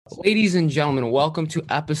Ladies and gentlemen, welcome to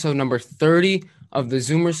episode number 30 of the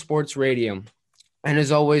Zoomer Sports Radio. And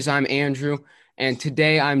as always, I'm Andrew, and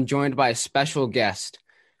today I'm joined by a special guest.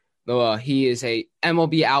 He is a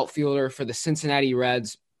MLB outfielder for the Cincinnati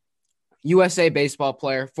Reds, USA baseball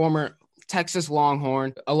player, former Texas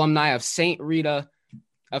Longhorn, alumni of St. Rita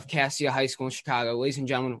of Cassia High School in Chicago. Ladies and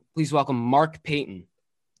gentlemen, please welcome Mark Payton.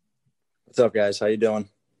 What's up, guys? How you doing?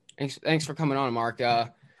 Thanks for coming on, Mark.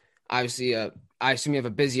 Obviously, I assume you have a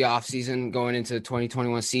busy off season going into the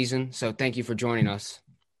 2021 season, so thank you for joining us.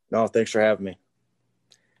 No, thanks for having me.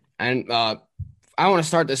 And I want to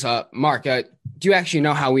start this up. Mark, do you actually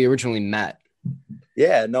know how we originally met?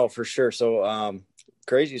 Yeah, no, for sure. So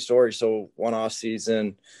crazy story. So one off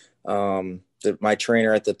season, my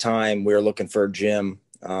trainer at the time, we were looking for a gym.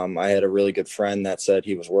 I had a really good friend that said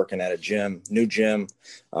he was working at a new gym.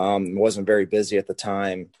 Wasn't very busy at the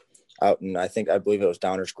time out in, I believe it was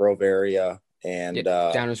Downers Grove area. And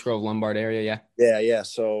Downers Grove, Lombard area. Yeah.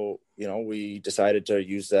 So, we decided to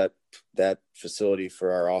use that facility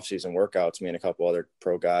for our off-season workouts, me and a couple other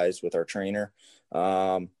pro guys with our trainer.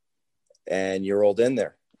 And you rolled in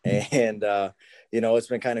there. And, it's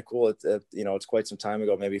been kind of cool. It's quite some time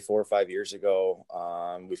ago, maybe 4 or 5 years ago.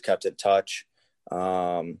 We've kept in touch.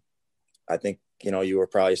 I think, you were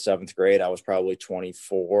probably seventh grade. I was probably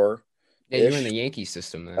 24. Yeah, you were in the Yankee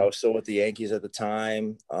system then. I was still with the Yankees at the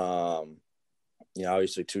time.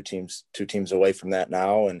 Obviously two teams away from that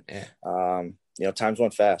now. And, times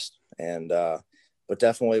went fast. And, but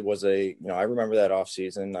definitely was I remember that off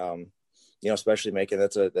season, especially making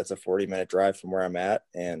that's a 40-minute drive from where I'm at.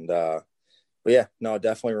 And, but yeah, no,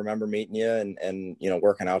 definitely remember meeting you and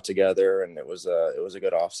working out together. And it was a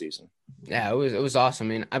good off season. Yeah, it was awesome. I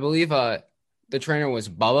mean, I believe the trainer was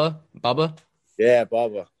Bubba. Yeah,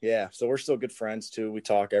 Bubba. Yeah. So we're still good friends too. We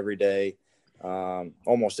talk every day,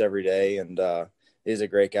 almost every day. And he's a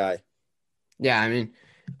great guy. Yeah. I mean,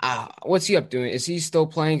 what's he up doing? Is he still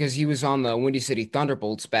playing? Cause he was on the Windy City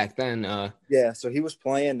Thunderbolts back then. Yeah. So he was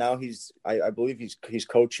playing. Now I believe he's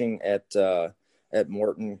coaching at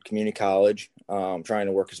Morton Community College, trying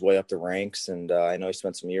to work his way up the ranks. And I know he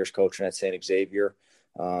spent some years coaching at St. Xavier,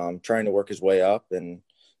 trying to work his way up and,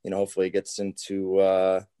 hopefully he gets into,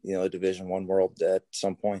 the Division I world at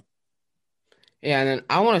some point. Yeah. And then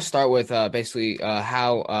I want to start with basically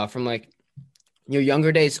how from like your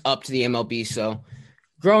younger days up to the MLB. So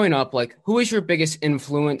growing up, like who was your biggest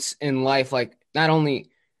influence in life? Like not only,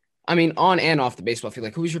 I mean, on and off the baseball field,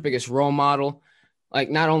 like who was your biggest role model? Like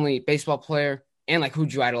not only baseball player and like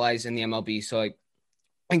who'd you idolize in the MLB? So like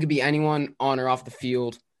it could be anyone on or off the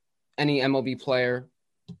field, any MLB player.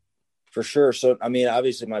 For sure. So, I mean,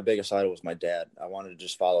 obviously my biggest idol was my dad. I wanted to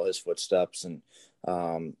just follow his footsteps and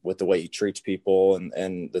with the way he treats people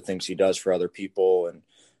and the things he does for other people and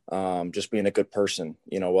just being a good person,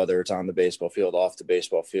 whether it's on the baseball field, off the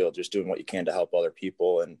baseball field, just doing what you can to help other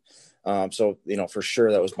people. And so, for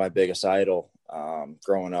sure that was my biggest idol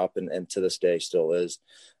growing up and to this day still is.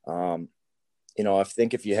 I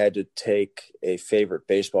think if you had to take a favorite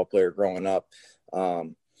baseball player growing up,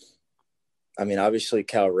 I mean, obviously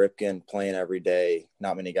Cal Ripken playing every day.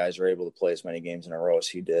 Not many guys are able to play as many games in a row as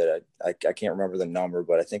he did. I can't remember the number,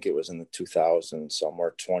 but I think it was in the 2000s,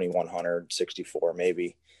 somewhere 2,164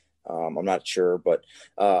 maybe. I'm not sure, but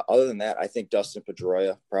other than that, I think Dustin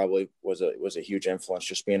Pedroia probably was a huge influence.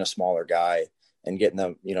 Just being a smaller guy and getting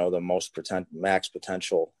the most max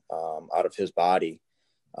potential out of his body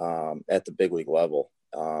at the big league level,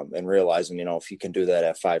 and realizing if you can do that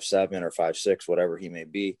at 5'7" or 5'6", whatever he may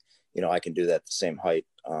be. I can do that at the same height.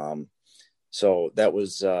 So that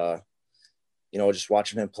was, just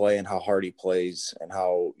watching him play and how hard he plays and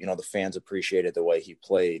how, the fans appreciated the way he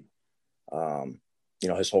played,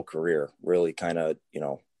 his whole career really kind of,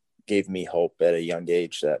 gave me hope at a young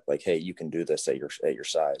age that like, hey, you can do this at your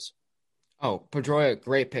size. Oh, Pedroia,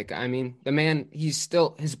 great pick. I mean, the man, his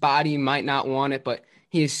body might not want it, but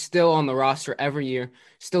he is still on the roster every year,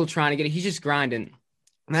 still trying to get it. He's just grinding.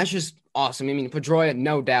 And that's just awesome. I mean, Pedroia,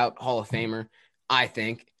 no doubt, Hall of Famer, I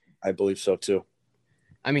think. I believe so, too.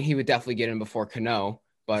 I mean, he would definitely get in before Cano,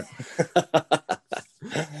 but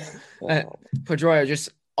Pedroia, just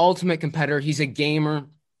ultimate competitor. He's a gamer.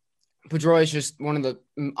 Pedroia is just one of the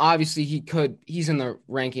 – obviously, he's in the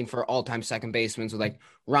ranking for all-time second basemen with, like,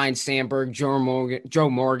 Ryan Sandberg, Joe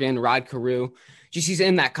Morgan, Rod Carew. Just he's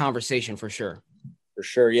in that conversation for sure. For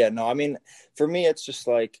sure, yeah. No, I mean, for me, it's just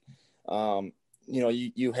like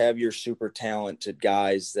you have your super talented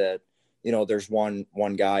guys that, there's one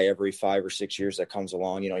guy every 5 or 6 years that comes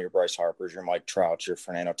along, your Bryce Harper's, your Mike Trout's, your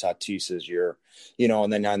Fernando Tatis's,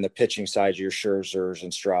 and then on the pitching side, your Scherzers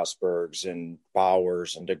and Strasburgs and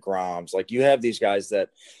Bowers and DeGroms. Like, you have these guys that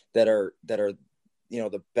are,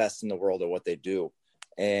 the best in the world at what they do.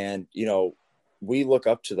 And, we look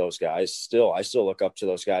up to those guys still. I still look up to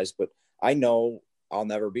those guys, but I know I'll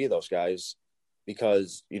never be those guys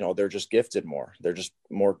because, they're just gifted more. They're just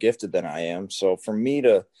more gifted than I am. So for me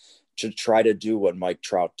to try to do what Mike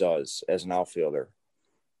Trout does as an outfielder,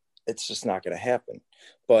 it's just not going to happen.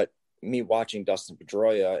 But me watching Dustin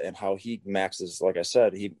Pedroia and how he maxes, like I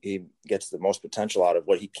said, he gets the most potential out of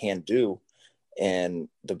what he can do. And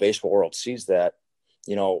the baseball world sees that,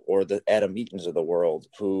 or the Adam Eatons of the world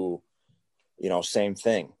who, same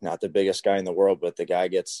thing, not the biggest guy in the world, but the guy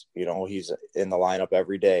gets, he's in the lineup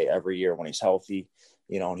every day, every year when he's healthy,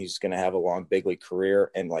 and he's going to have a long big league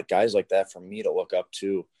career. And like guys like that, for me to look up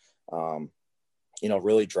to,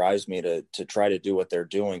 really drives me to try to do what they're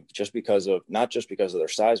doing not just because of their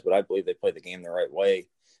size, but I believe they play the game the right way.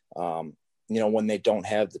 When they don't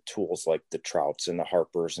have the tools like the Trouts and the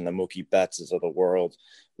Harpers and the Mookie Bettses of the world,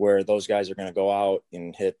 where those guys are going to go out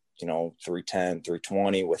and hit, 310,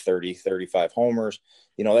 320 with 30, 35 homers,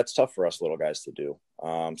 that's tough for us little guys to do.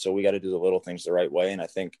 So we got to do the little things the right way. And I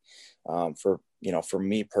think for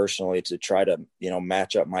me personally to try to,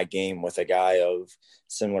 match up my game with a guy of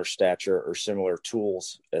similar stature or similar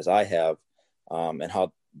tools as I have, and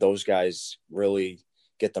how those guys really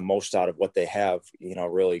get the most out of what they have,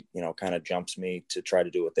 really, kind of jumps me to try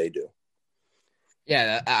to do what they do.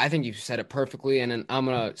 Yeah, I think you said it perfectly. And then I'm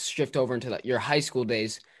going to shift over into your high school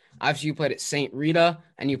days. Obviously, you played at St. Rita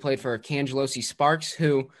and you played for Cangelosi Sparks,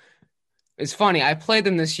 who is funny. I played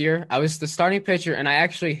them this year. I was the starting pitcher, and I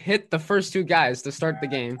actually hit the first two guys to start the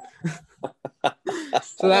game.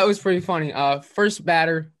 So that was pretty funny. First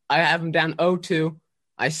batter, I have him down 0-2.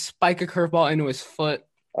 I spike a curveball into his foot.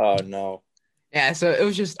 Oh, no. Yeah, so it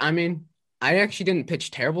was just, I actually didn't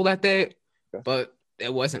pitch terrible that day, but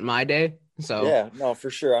it wasn't my day. So yeah, no, for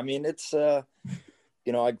sure. I mean, it's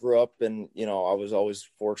I grew up and I was always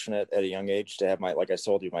fortunate at a young age to have like I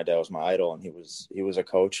told you, my dad was my idol, and he was a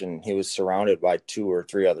coach, and he was surrounded by 2 or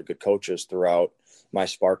 3 other good coaches throughout my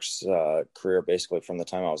Sparks career, basically from the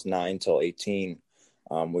time I was 9 till 18.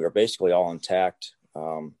 We were basically all intact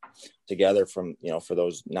together from for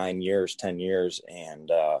those 9 years, 10 years, and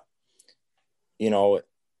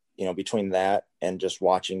between that and just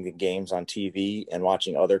watching the games on TV and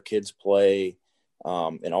watching other kids play,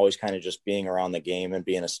 and always kind of just being around the game and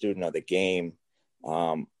being a student of the game,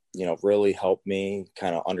 really helped me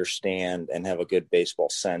kind of understand and have a good baseball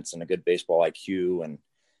sense and a good baseball IQ. And,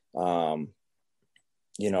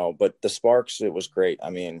 but the Sparks, it was great. I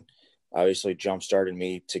mean, obviously jump started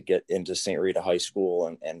me to get into St. Rita High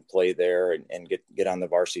School and play there and get on the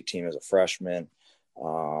varsity team as a freshman.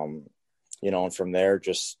 And from there,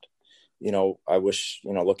 just, I wish,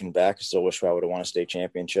 looking back, I still wish I would have won a state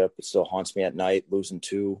championship. It still haunts me at night, losing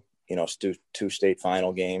two state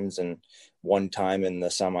final games and one time in the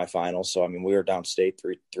semifinals. So, I mean, we were downstate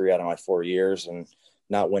three out of my 4 years, and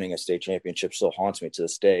not winning a state championship still haunts me to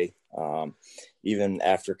this day. Even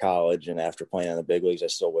after college and after playing in the big leagues, I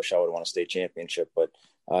still wish I would have won a state championship, but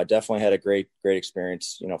definitely had a great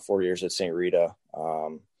experience, 4 years at St. Rita,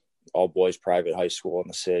 all boys private high school in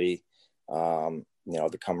the city.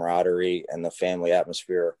 The camaraderie and the family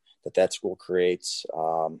atmosphere that school creates.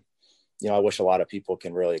 I wish a lot of people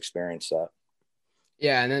can really experience that.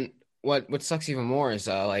 Yeah. And then what sucks even more is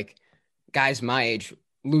like guys my age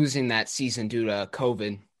losing that season due to COVID.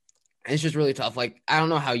 And it's just really tough. Like, I don't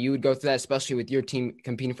know how you would go through that, especially with your team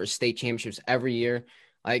competing for state championships every year.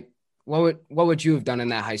 Like, what would you have done in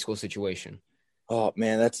that high school situation? Oh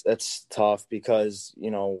man, that's tough because,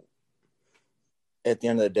 at the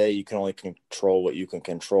end of the day, you can only control what you can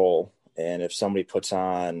control. And if somebody puts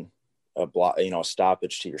on a block, a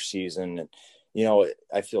stoppage to your season, and,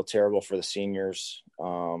 I feel terrible for the seniors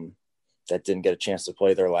that didn't get a chance to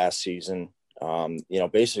play their last season.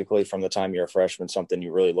 Basically from the time you're a freshman, something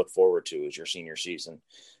you really look forward to is your senior season,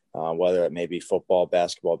 whether it may be football,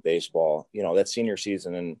 basketball, baseball. That senior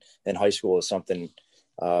season in high school is something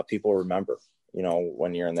people remember,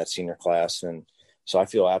 when you're in that senior class. And so I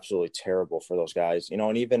feel absolutely terrible for those guys,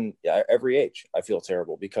 and even every age, I feel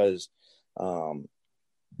terrible because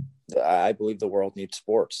I believe the world needs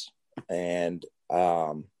sports. And,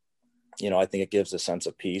 I think it gives a sense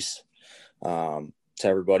of peace to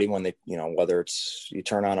everybody when they, whether it's you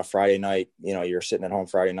turn on a Friday night, you're sitting at home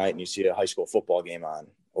Friday night and you see a high school football game on,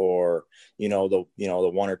 or, the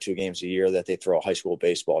 1 or 2 games a year that they throw a high school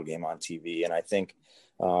baseball game on TV. And I think,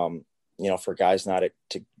 for guys not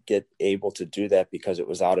to get able to do that because it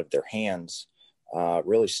was out of their hands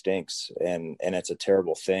really stinks. And it's a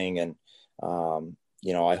terrible thing. And,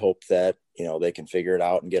 I hope that, they can figure it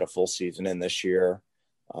out and get a full season in this year.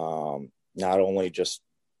 Not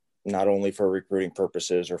only for recruiting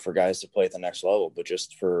purposes or for guys to play at the next level, but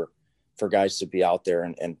just for guys to be out there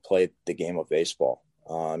and play the game of baseball.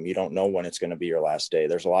 You don't know when it's going to be your last day.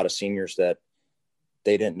 There's a lot of seniors that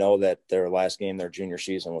they didn't know that their last game, their junior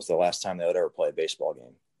season, was the last time they would ever play a baseball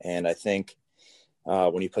game. And I think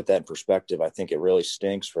when you put that in perspective, I think it really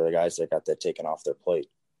stinks for the guys that got that taken off their plate.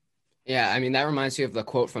 Yeah, I mean, that reminds me of the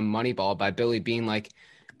quote from Moneyball by Billy Beane, like,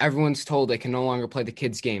 everyone's told they can no longer play the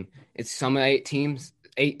kids' game. It's some at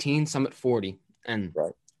 18, some at 40. And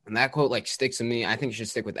Right. And that quote like sticks to me. I think it should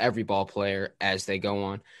stick with every ball player as they go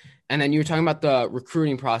on. And then you were talking about the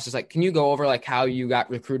recruiting process. Like, can you go over like how you got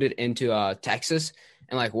recruited into Texas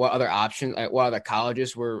and like what other options, like what other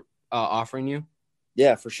colleges were offering you?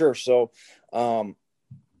 Yeah, for sure. So,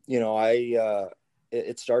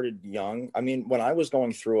 it started young. I mean, when I was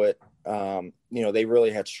going through it, they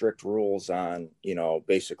really had strict rules on,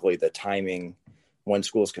 basically the timing, when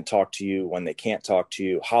schools can talk to you, when they can't talk to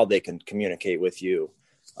you, how they can communicate with you.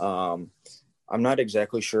 I'm not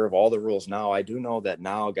exactly sure of all the rules now. I do know that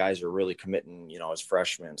now guys are really committing, as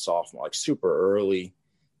freshmen, sophomore, like super early.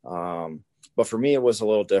 But for me, it was a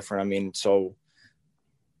little different. I mean, so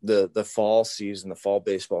the fall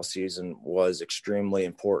baseball season was extremely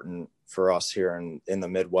important for us here in the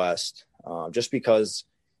Midwest, just because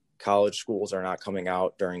college schools are not coming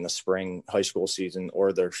out during the spring high school season,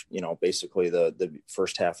 or they're, basically the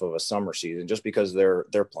first half of a summer season, just because they're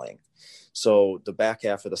playing. So the back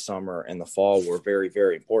half of the summer and the fall were very,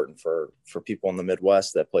 very important for people in the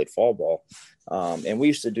Midwest that played fall ball. And we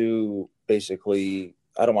used to do basically,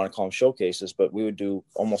 I don't want to call them showcases, but we would do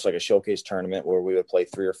almost like a showcase tournament where we would play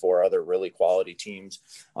 3 or 4 other really quality teams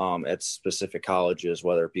at specific colleges,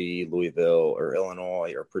 whether it be Louisville or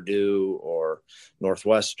Illinois or Purdue or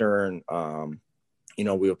Northwestern.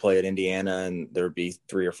 We would play at Indiana, and there'd be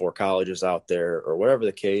 3 or 4 colleges out there, or whatever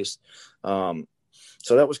the case.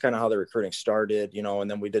 So that was kind of how the recruiting started,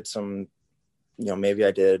 and then we did some, maybe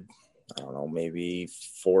I did, I don't know, maybe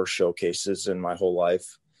 4 showcases in my whole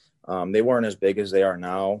life. They weren't as big as they are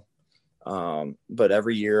now. But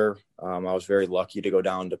every year I was very lucky to go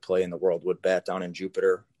down to play in the World Wood Bat down in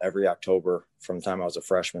Jupiter every October from the time I was a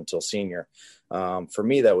freshman till senior. For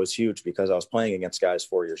me, that was huge because I was playing against guys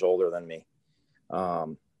 4 years older than me.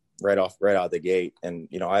 Right out of the gate. And,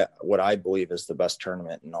 what I believe is the best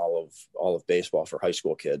tournament in all of baseball for high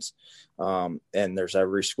school kids. And there's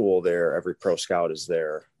every school there, every pro scout is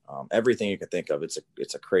there. Everything you can think of.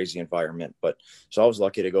 It's a crazy environment, but so I was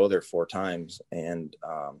lucky to go there 4 times, and,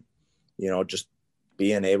 just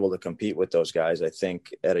being able to compete with those guys, I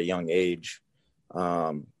think at a young age,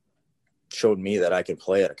 showed me that I could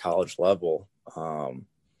play at a college level. And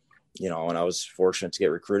I was fortunate to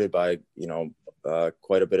get recruited by,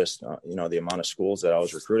 quite a bit of, the amount of schools that I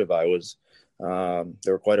was recruited by was,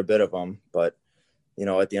 there were quite a bit of them, but,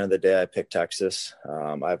 at the end of the day, I picked Texas.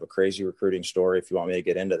 I have a crazy recruiting story if you want me to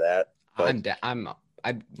get into that. But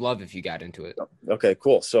I'd love if you got into it. Okay,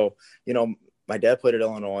 cool. So, my dad played at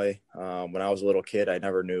Illinois. When I was a little kid, I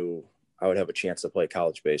never knew I would have a chance to play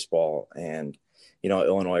college baseball. And,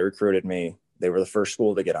 Illinois recruited me. They were the first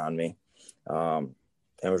school to get on me. And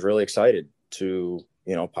I was really excited to,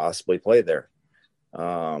 possibly play there.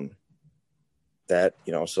 So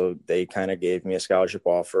they kind of gave me a scholarship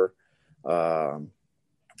offer.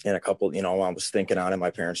 And a couple, I was thinking on it. My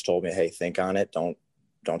parents told me, hey, think on it. Don't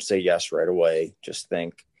say yes right away. Just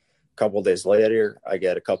think. A couple of days later, I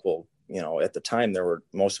get a couple, at the time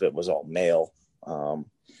most of it was all mail,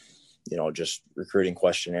 just recruiting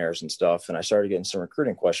questionnaires and stuff. And I started getting some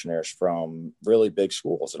recruiting questionnaires from really big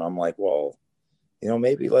schools. And I'm like, well,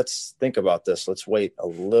 maybe let's think about this. Let's wait a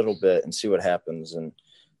little bit and see what happens. And,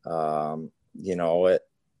 I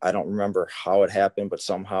don't remember how it happened, but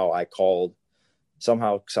somehow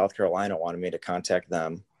South Carolina wanted me to contact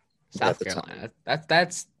them. South Carolina.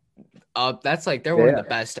 That's like they're one of the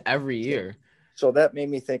best every year. So that made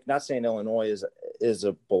me think. Not saying Illinois is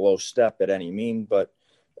a below step at any mean, but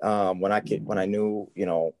when I knew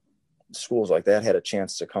schools like that had a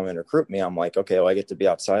chance to come and recruit me, I'm like, okay, well, I get to be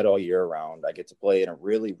outside all year round. I get to play in a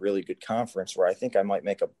really, really good conference where I think I might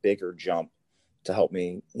make a bigger jump to help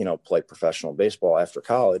me, play professional baseball after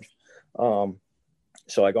college.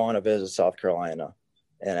 So I go on a visit to South Carolina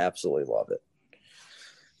and absolutely love it.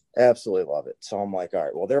 Absolutely love it. So I'm like, all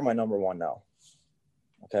right, well, they're my number one now.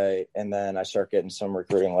 Okay. And then I start getting some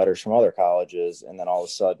recruiting letters from other colleges. And then all of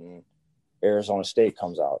a sudden Arizona State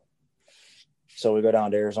comes out. So we go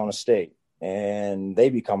down to Arizona State. and they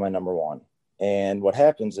become my number one. And what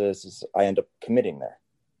happens is I end up committing there.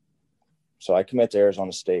 So I commit to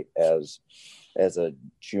Arizona State as a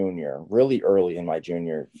junior, really early in my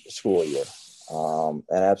junior school year, and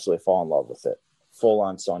absolutely fall in love with it. Full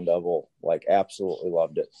on Sun Devil, like absolutely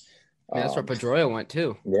loved it. Yeah, that's where Pedroia went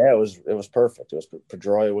too. Yeah, it was perfect. It was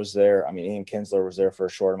Pedroia was there. I mean, Ian Kinsler was there for a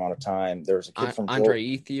short amount of time. There was a kid from Andre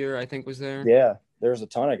Ethier, I think, was there. Yeah, there's a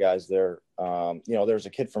ton of guys there. There was a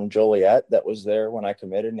kid from Joliet that was there when I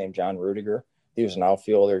committed named John Rudiger. He was an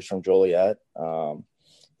outfielder. He's from Joliet.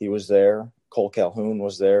 He was there. Cole Calhoun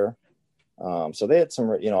was there. So they had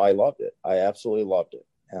some, I loved it. I absolutely loved it.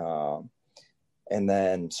 And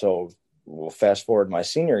then, so we'll fast forward my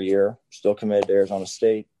senior year, still committed to Arizona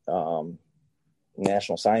State.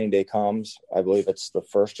 National Signing Day comes. I believe it's the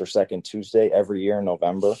first or second Tuesday every year in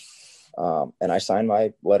November. And I signed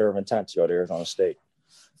my letter of intent to go to Arizona State.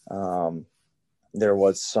 There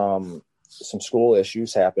was some school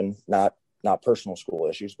issues happen, not personal school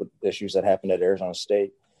issues, but issues that happened at Arizona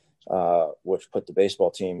State, which put the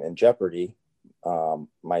baseball team in jeopardy.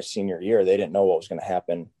 My senior year, they didn't know what was going to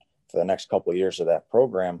happen for the next couple of years of that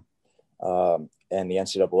program. And the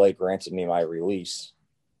NCAA granted me my release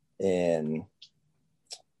in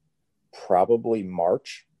probably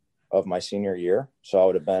March of my senior year.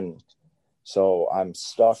 So I'm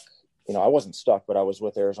stuck. I wasn't stuck, but I was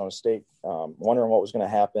with Arizona State, wondering what was going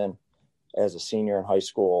to happen as a senior in high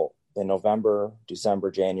school. In November,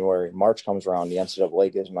 December, January, March comes around, the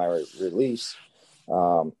NCAA gives my release,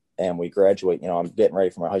 and we graduate. I'm getting ready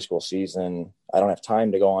for my high school season. I don't have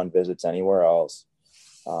time to go on visits anywhere else.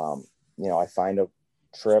 I find a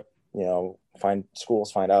trip, find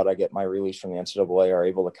schools, find out I get my release from the NCAA, are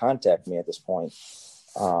able to contact me at this point.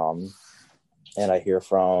 And I hear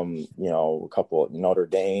from, a couple at Notre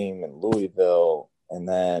Dame and Louisville, and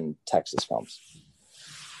then Texas comes.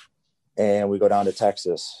 And we go down to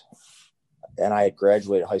Texas, and I had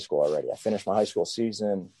graduated high school already. I finished my high school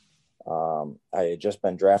season. I had just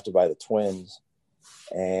been drafted by the Twins,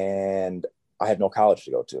 and I had no college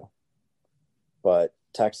to go to. But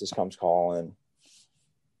Texas comes calling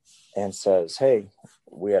and says, hey,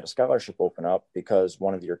 we had a scholarship open up because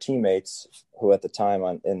one of your teammates, who at the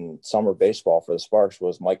time in summer baseball for the Sparks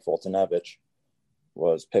was Mike Foltynewicz,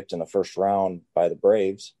 was picked in the first round by the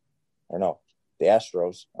Braves, or no, the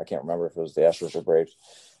Astros. I can't remember if it was the Astros or Braves,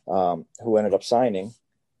 who ended up signing.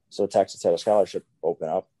 So Texas had a scholarship open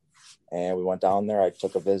up, and we went down there. I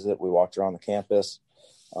took a visit. We walked around the campus,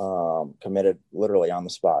 committed literally on the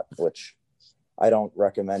spot, which I don't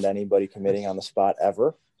recommend anybody committing on the spot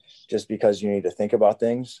ever, just because you need to think about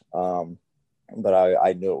things. But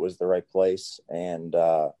I knew it was the right place, and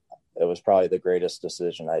it was probably the greatest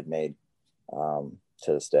decision I'd made to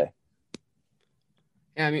this day.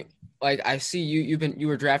 Yeah, I mean, like I see you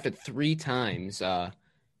were drafted 3 times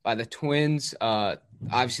by the Twins,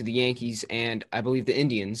 obviously the Yankees, and I believe the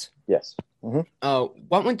Indians. Yes. Mm-hmm.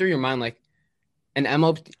 What went through your mind? Like, an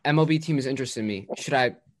MLB team is interested in me. Should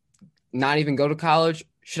I not even go to college?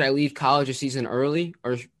 Should I leave college a season early,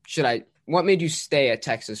 or should I? What made you stay at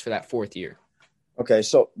Texas for that 4th year? Okay,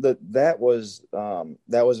 so that was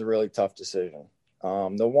a really tough decision.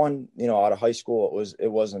 The one, out of high school,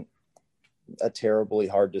 it wasn't a terribly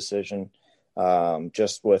hard decision,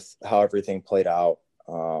 just with how everything played out.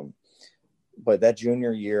 But that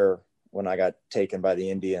junior year, when I got taken by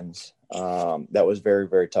the Indians, that was very,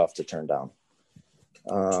 very tough to turn down.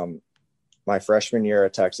 My freshman year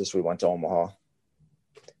at Texas, we went to Omaha.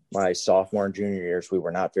 My sophomore and junior years, we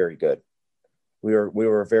were not very good. We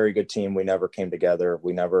were a very good team. We never came together.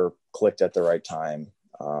 We never clicked at the right time.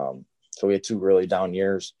 So we had 2 really down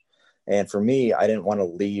years. And for me, I didn't want to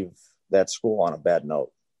leave that school on a bad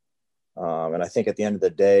note. And I think at the end of the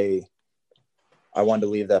day, I wanted to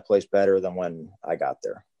leave that place better than when I got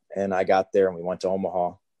there. And I got there and we went to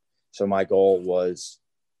Omaha. So my goal was,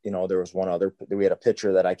 there was we had a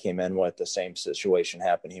pitcher that I came in with, the same situation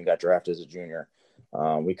happened. He got drafted as a junior.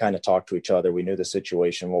 We kind of talked to each other. We knew the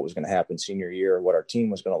situation, what was going to happen senior year, what our team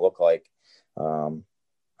was going to look like.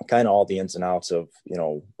 Kind of all the ins and outs of,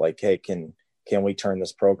 like, hey, can we turn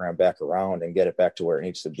this program back around and get it back to where it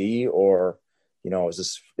needs to be? Or,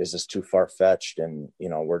 is this too far fetched and,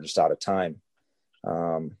 we're just out of time.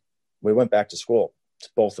 We went back to school,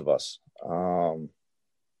 both of us.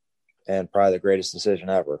 And probably the greatest decision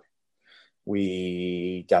ever.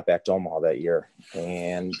 We got back to Omaha that year,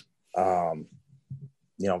 and,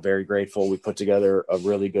 very grateful. We put together a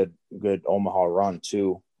really good Omaha run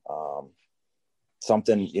too.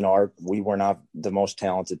 We were not the most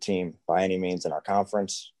talented team by any means in our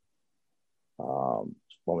conference. When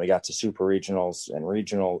we got to super regionals and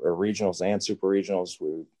regionals and super regionals,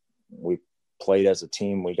 we played as a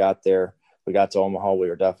team. We got there. We got to Omaha. We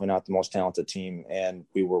were definitely not the most talented team, and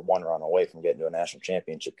we were one run away from getting to a national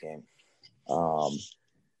championship game.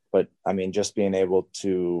 But I mean, just being able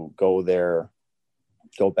to go there,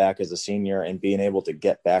 go back as a senior, and being able to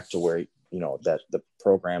get back to where, that the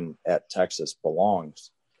program at Texas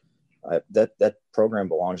belongs. That program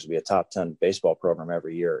belongs to be a top 10 baseball program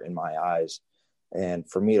every year in my eyes. And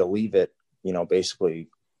for me to leave it, basically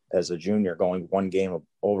as a junior going one game of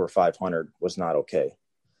over 500 was not okay.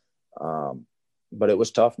 But it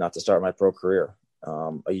was tough not to start my pro career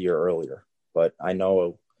a year earlier. But I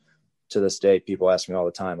know to this day, people ask me all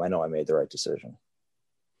the time, I know I made the right decision.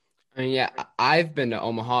 I mean, yeah, I've been to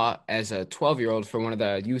Omaha as a 12-year-old for one of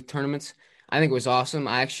the youth tournaments. I think it was awesome.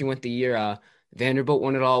 I actually went the year Vanderbilt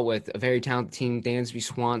won it all with a very talented team: Dansby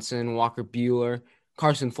Swanson, Walker Buehler,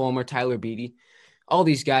 Carson Fulmer, Tyler Beatty. All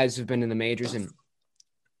these guys have been in the majors, and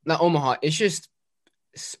the Omaha, it's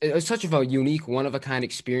such of a unique, one-of-a-kind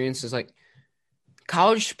experience. It's like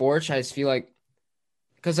college sports, I just feel like,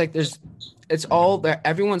 because like it's all there.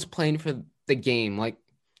 Everyone's playing for the game. Like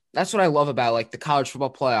that's what I love about like the college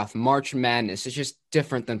football playoff, March Madness. It's just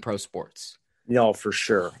different than pro sports. For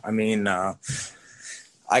sure. I mean, I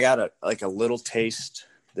got a little taste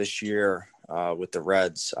this year with the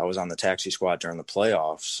Reds. I was on the taxi squad during the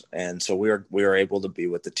playoffs, and so we were able to be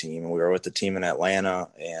with the team. We were with the team in Atlanta,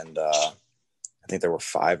 and I think there were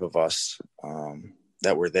 5 of us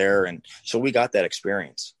that were there, and so we got that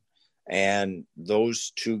experience. And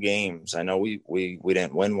those 2 games, I know we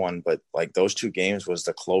didn't win one, but like those 2 games was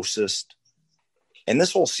the closest. And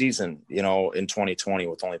this whole season, in 2020,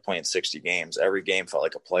 with only playing 60 games, every game felt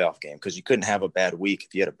like a playoff game because you couldn't have a bad week.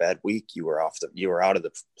 If you had a bad week, you were out of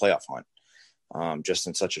the playoff hunt, just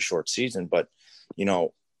in such a short season. But,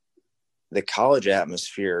 the college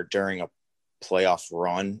atmosphere during a playoff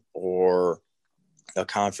run or a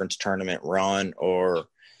conference tournament run or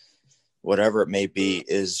whatever it may be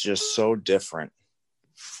is just so different.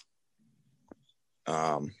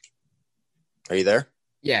 Are you there?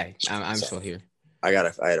 Yeah, I'm still here. I had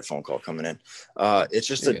a phone call coming in. It's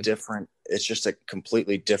just it's just a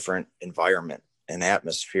completely different environment and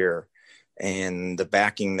atmosphere, and the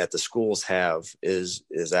backing that the schools have is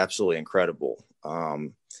absolutely incredible.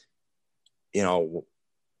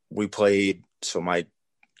 We played, so my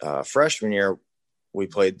freshman year, we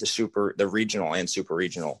played the regional and super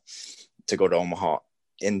regional to go to Omaha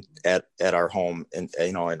at our home in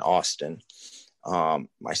Austin.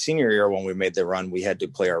 My senior year, when we made the run, we had to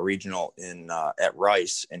play our regional at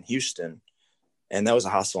Rice in Houston, and that was a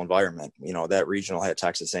hostile environment. That regional had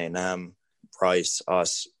Texas A&M, Rice,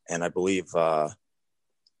 us, and I believe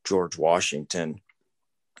George Washington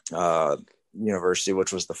University,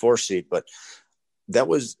 which was the 4th seed. But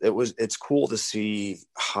it's cool to see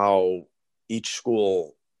how each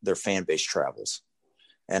school, their fan base travels,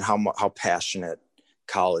 and how passionate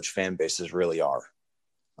college fan bases really are.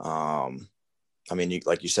 I mean,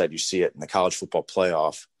 like you said, you see it in the college football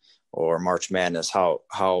playoff or March Madness, how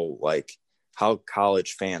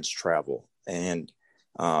college fans travel. And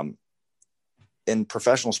in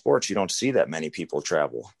professional sports, you don't see that many people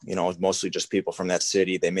travel. It's mostly just people from that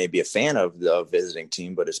city. They may be a fan of the visiting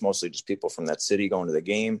team, but it's mostly just people from that city going to the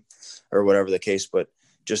game or whatever the case. But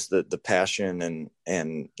just the passion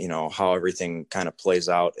and how everything kind of plays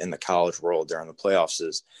out in the college world during the playoffs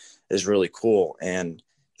is really cool. And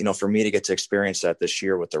for me to get to experience that this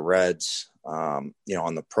year with the Reds, on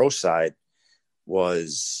the pro side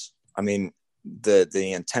was, I mean,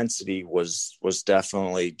 the intensity was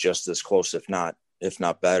definitely just as close, if not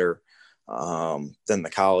better, than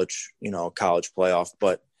the college playoff.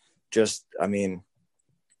 But just, I mean,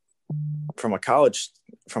 from a college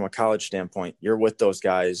standpoint, you're with those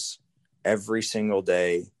guys every single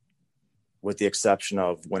day, with the exception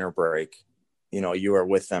of winter break. You are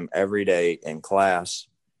with them every day in class,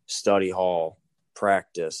 study hall,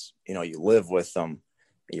 practice. You live with them.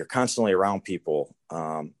 You're constantly around people.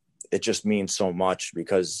 It just means so much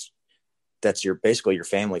because that's basically your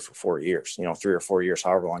family for 4 years, 3 or 4 years,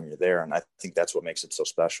 however long you're there. And I think that's what makes it so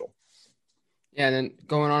special. Yeah, and then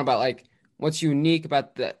going on about like what's unique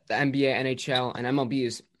about the NBA, NHL, and MLB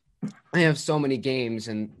is they have so many games,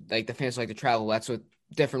 and like the fans like to travel. That's what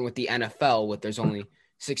different with the NFL, with there's only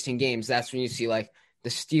 16 games. That's when you see like the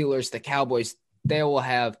Steelers, the Cowboys, they will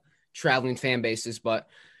have traveling fan bases. But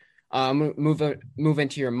move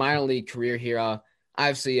into your minor league career here.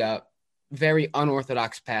 Obviously, a very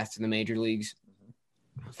unorthodox path to the major leagues.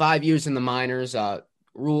 5 years in the minors.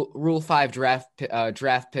 Rule 5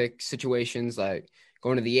 draft pick situations, like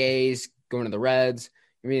going to the A's, going to the Reds,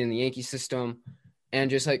 being in the Yankee system, and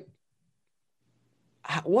just like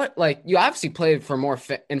what, like, you obviously played for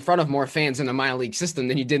in front of more fans in the minor league system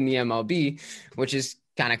than you did in the MLB, which is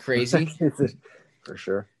kind of crazy. For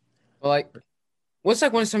sure. But like, what's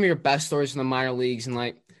like one of some of your best stories in the minor leagues, and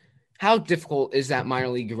like, how difficult is that minor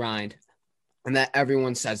league grind, and that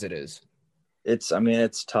everyone says it is? I mean,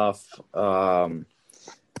 it's tough. You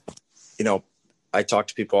know, I talk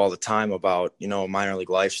to people all the time about, minor league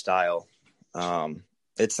lifestyle.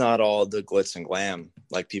 It's not all the glitz and glam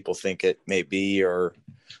like people think it may be, or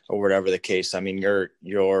whatever the case. I mean,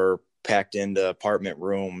 you're packed into apartment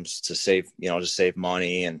rooms to save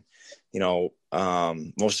money. And,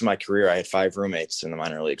 most of my career, I had 5 roommates in the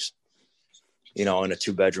minor leagues, in a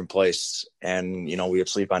 2-bedroom place. And, we would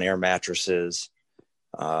sleep on air mattresses.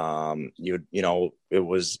 It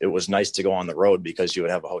was nice to go on the road because you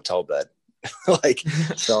would have a hotel bed. But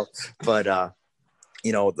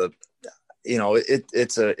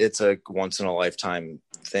it's a once in a lifetime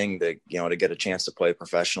thing to get a chance to play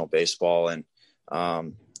professional baseball. And,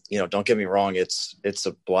 don't get me wrong, it's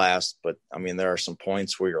a blast, but I mean, there are some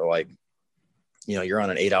points where you're like, you're on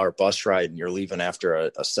an 8-hour bus ride and you're leaving after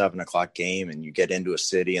a 7:00 game, and you get into a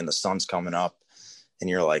city and the sun's coming up and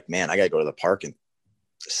you're like, man, I got to go to the park in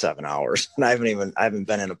 7 hours. And I haven't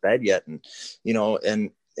been in a bed yet. And,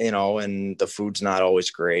 and the food's not always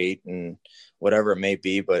great and whatever it may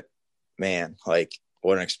be, but man, like,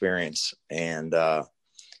 what an experience. And,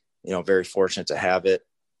 very fortunate to have it.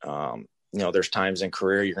 There's times in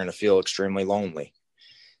career you're going to feel extremely lonely.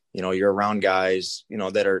 You're around guys,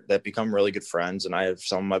 that become really good friends. And I have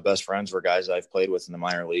some of my best friends were guys I've played with in the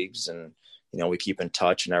minor leagues, and, we keep in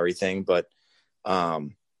touch and everything. But, I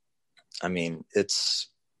mean, it's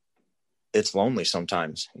lonely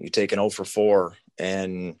sometimes. You take an 0 for 4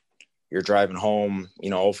 and you're driving home,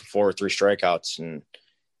 0 for 4 with 3 strikeouts, and,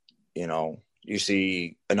 you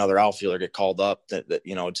see another outfielder get called up that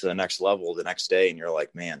to the next level the next day, and you're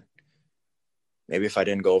like, man, maybe if I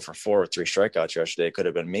didn't go for 4 with 3 strikeouts yesterday, it could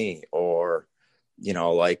have been me. Or,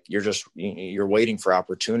 like, you're waiting for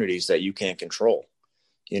opportunities that you can't control.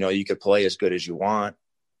 You could play as good as you want,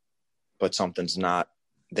 but something's not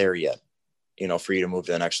there yet, for you to move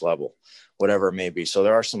to the next level, whatever it may be. So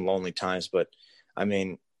there are some lonely times, but I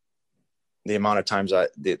mean, the amount of times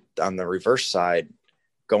on the reverse side,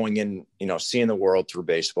 going in, seeing the world through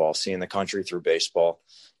baseball, seeing the country through baseball,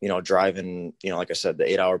 driving, like I said, the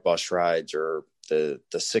 8-hour bus rides, or the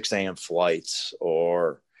 6 a.m. flights,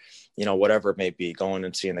 or, whatever it may be, going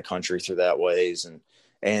and seeing the country through that ways.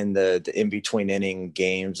 And the in-between inning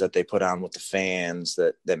games that they put on with the fans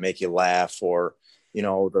that make you laugh, or,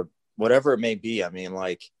 the whatever it may be. I mean,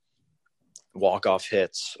 like, walk-off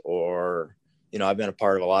hits, or, I've been a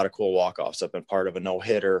part of a lot of cool walk-offs. I've been part of a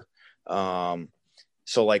no-hitter.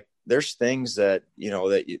 So, like, there's things that,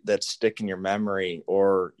 that stick in your memory,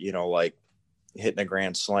 or, like hitting a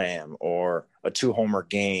grand slam, or a 2-homer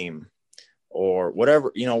game, or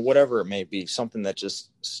whatever it may be, something that just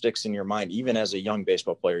sticks in your mind. Even as a young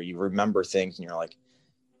baseball player, you remember things and you're like,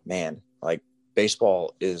 man, like,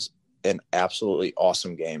 baseball is an absolutely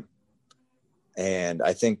awesome game. And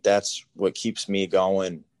I think that's what keeps me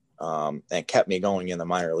going, and kept me going in the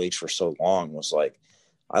minor leagues for so long, was like,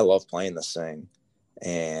 I love playing this thing,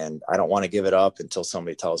 and I don't want to give it up until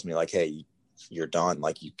somebody tells me, like, hey, you're done.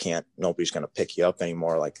 Like, you can't, nobody's going to pick you up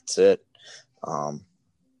anymore. Like, it's it.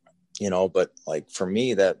 But like, for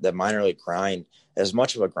me, that minor league grind, as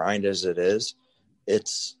much of a grind as it is,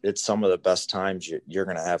 it's some of the best times you're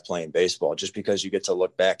going to have playing baseball, just because you get to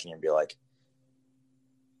look back and you'll be like,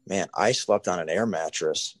 man, I slept on an air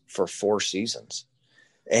mattress for 4 seasons.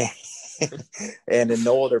 And in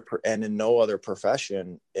no other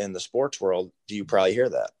profession in the sports world do you probably hear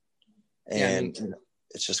that. And yeah,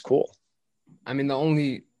 it's just cool. I mean, the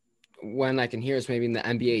only when I can hear is maybe in the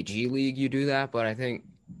NBA G League you do that, but I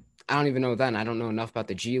don't even know then. I don't know enough about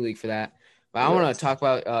the G League for that. But I want to talk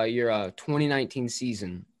about your 2019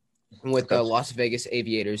 season with the Las Vegas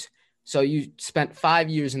Aviators. So you spent 5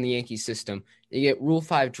 years in the Yankee system. You get Rule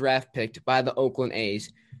 5 draft picked by the Oakland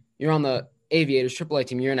A's. You're on the Aviators AAA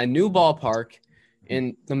team. You're in a new ballpark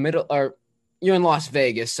in the middle, or you're in Las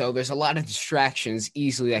Vegas. So there's a lot of distractions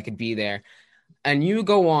easily that could be there. And you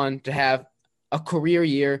go on to have a career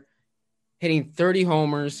year, hitting 30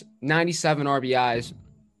 homers, 97 RBIs,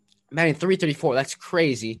 batting .334. That's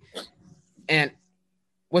crazy. And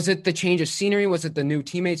was it the change of scenery? Was it the new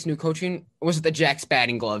teammates, new coaching? Or was it the Jack's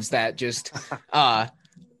batting gloves that just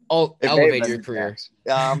elevated your career?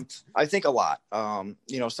 I think a lot.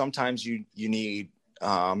 Sometimes you need,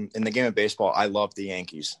 in the game of baseball, I love the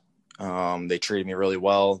Yankees. They treated me really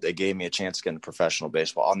well. They gave me a chance to get into professional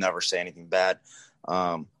baseball. I'll never say anything bad.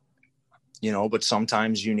 but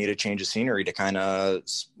sometimes you need a change of scenery to kind of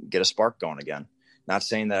get a spark going again. Not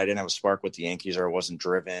saying that I didn't have a spark with the Yankees or I wasn't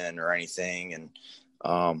driven or anything. And,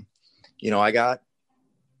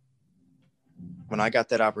 when I got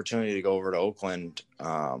that opportunity to go over to Oakland,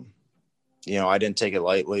 I didn't take it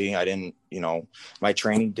lightly. I didn't, my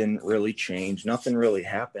training didn't really change. Nothing really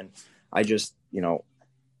happened. I just,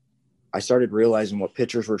 I started realizing what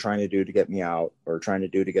pitchers were trying to do to get me out or trying to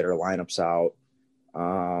do to get our lineups out.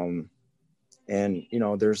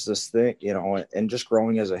 There's this thing, and just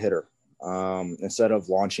growing as a hitter, instead of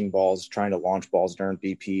trying to launch balls during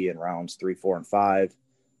BP in rounds 3, 4, and 5,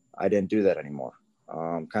 I didn't do that anymore.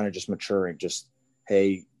 Kind of just maturing,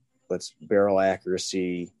 hey, let's barrel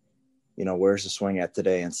accuracy, where's the swing at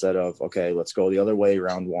today, instead of, okay, let's go the other way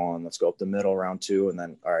round 1, let's go up the middle round 2, and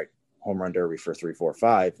then, all right, home run derby for 3, 4,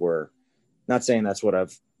 5. Where, not saying that's what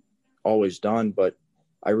I've always done, but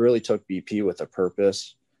I really took BP with a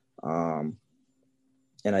purpose.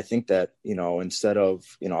 And I think that, instead of,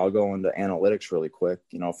 I'll go into analytics really quick.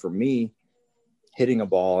 For me, hitting a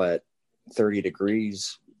ball at 30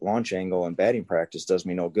 degrees launch angle in batting practice does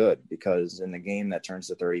me no good, because in the game that turns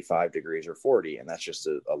to 35 degrees or 40, and that's just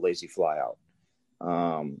a lazy fly out.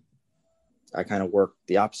 I kind of work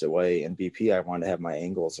the opposite way. In BP, I wanted to have my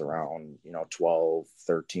angles around, 12,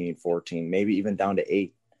 13, 14, maybe even down to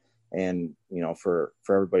 8. And, for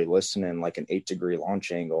everybody listening, like an 8-degree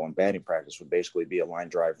launch angle in batting practice would basically be a line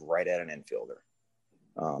drive right at an infielder.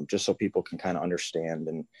 Just so people can kind of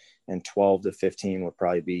understand. And 12 to 15 would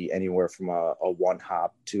probably be anywhere from a one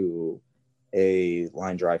hop to a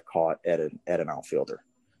line drive caught at an outfielder.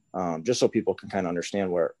 Just so people can kind of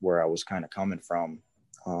understand where I was kind of coming from.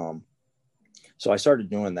 So I started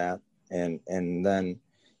doing that. And then,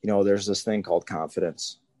 there's this thing called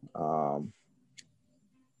confidence.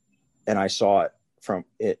 And I saw it from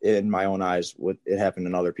it in my own eyes. It happened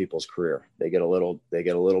in other people's career. They get a little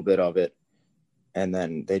bit of it, and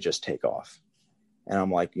then they just take off. And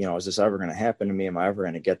I'm like, is this ever going to happen to me? Am I ever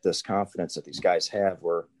going to get this confidence that these guys have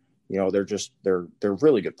where, they're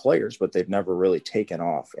really good players, but they've never really taken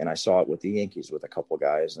off. And I saw it with the Yankees with a couple of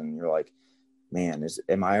guys, and you're like, man,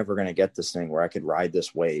 am I ever going to get this thing where I could ride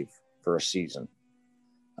this wave for a season?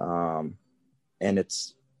 And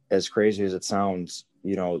it's as crazy as it sounds,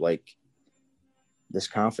 like this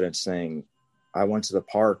confidence thing. I went to the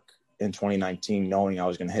park in 2019 knowing I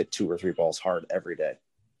was going to hit 2 or 3 balls hard every day.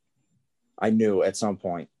 I knew at some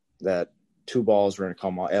point that 2 balls were going to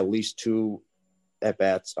come out, at least 2 at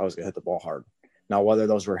bats, I was going to hit the ball hard. Now, whether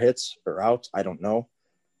those were hits or outs, I don't know.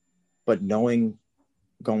 But knowing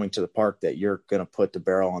going to the park that you're going to put the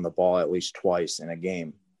barrel on the ball at least twice in a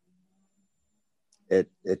game,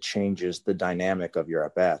 it changes the dynamic of your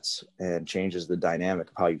at bats and changes the dynamic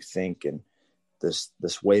of how you think. And this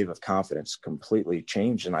wave of confidence completely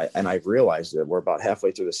changed. And I realized that we're about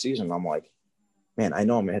halfway through the season. I'm like, man, I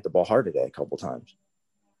know I'm gonna hit the ball hard today a couple of times.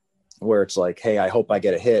 Where it's like, hey, I hope I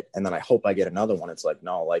get a hit, and then I hope I get another one. It's like,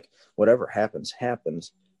 no, like whatever happens.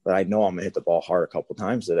 But I know I'm gonna hit the ball hard a couple of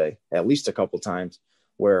times today, at least a couple of times.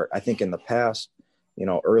 Where I think in the past,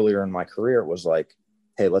 earlier in my career, it was like,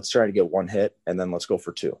 hey, let's try to get 1 hit, and then let's go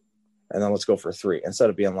for 2, and then let's go for 3. Instead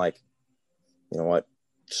of being like, you know what,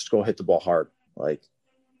 just go hit the ball hard. Like,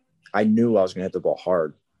 I knew I was going to hit the ball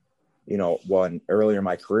hard. When earlier in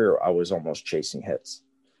my career, I was almost chasing hits,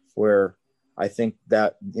 where I think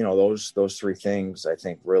that, those 3 things, I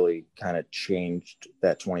think really kind of changed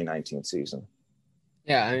that 2019 season.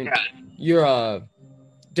 Yeah. I mean, your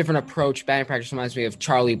different approach, batting practice reminds me of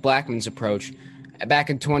Charlie Blackmon's approach.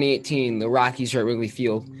 Back in 2018, the Rockies are at Wrigley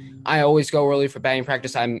Field. I always go early for batting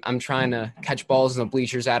practice. I'm trying to catch balls in the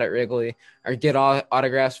bleachers out at Wrigley or get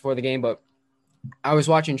autographs for the game, but I was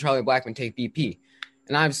watching Charlie Blackmon take BP,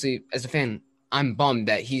 and obviously, as a fan, I'm bummed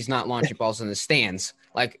that he's not launching balls in the stands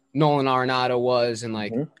like Nolan Arenado was, and I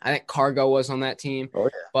think Cargo was on that team. Oh, yeah.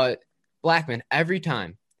 But Blackmon, every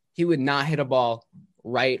time, he would not hit a ball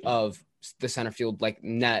right of the center field like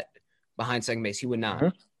net behind second base. He would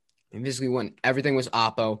not. And basically, when everything was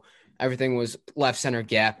oppo, everything was left center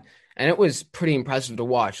gap, and it was pretty impressive to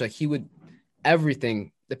watch. Like, he would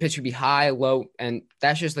everything. The pitch would be high, low, and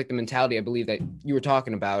that's just like the mentality I believe that you were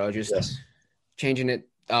talking about. Or just changing it,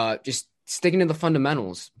 just sticking to the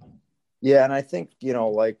fundamentals. Yeah, and I think,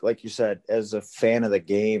 like you said, as a fan of the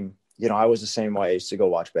game, I was the same way. I used to go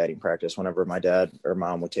watch batting practice whenever my dad or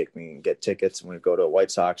mom would take me and get tickets, and we'd go to a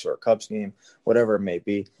White Sox or a Cubs game, whatever it may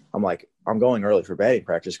be. I'm like, I'm going early for batting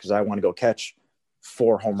practice because I want to go catch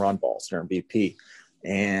 4 home run balls during BP.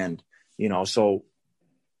 And, so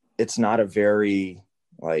it's not a very,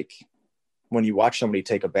 like, when you watch somebody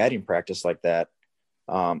take a batting practice like that,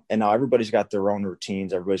 And now everybody's got their own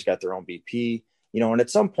routines. Everybody's got their own BP, and at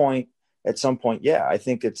some point, yeah, I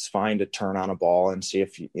think it's fine to turn on a ball and see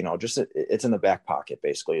if, just it's in the back pocket,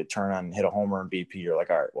 basically. You turn on, hit a homer and BP. You're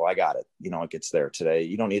like, all right, well, I got it. It gets there today.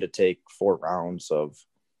 You don't need to take 4 rounds of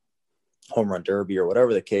home run derby or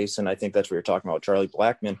whatever the case. And I think that's what you're talking about. Charlie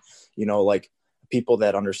Blackmon, like people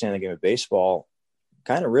that understand the game of baseball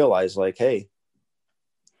kind of realize like, hey,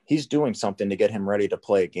 he's doing something to get him ready to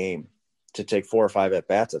play a game, to take 4 or 5 at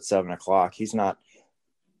bats at 7:00.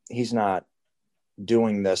 He's not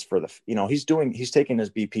doing this for he's taking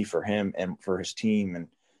his BP for him and for his team, and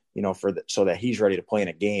so that he's ready to play in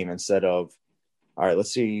a game, instead of, all right,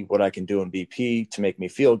 let's see what I can do in BP to make me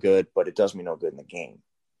feel good, but it does me no good in the game.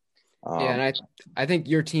 Yeah, and I think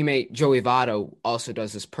your teammate Joey Votto also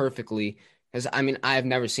does this perfectly, because I've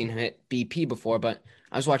never seen him hit BP before, but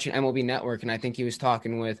I was watching MLB Network and I think he was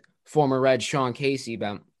talking with former Red Sean Casey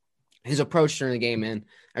about his approach during the game, and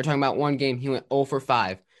they're talking about one game he went 0 for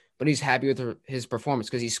 5, but he's happy with his performance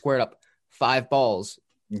because he squared up 5 balls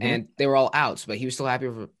and they were all outs, but he was still happy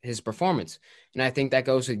with his performance. And I think that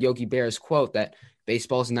goes with Yogi Berra's quote that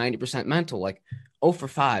baseball is 90% mental. Like 0 for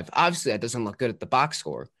 5, obviously that doesn't look good at the box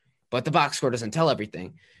score, but the box score doesn't tell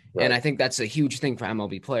everything. Right. And I think that's a huge thing for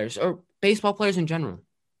MLB players or baseball players in general.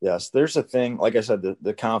 Yes, there's a thing, like I said,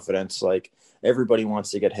 the confidence, like everybody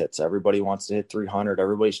wants to get hits. Everybody wants to hit 300.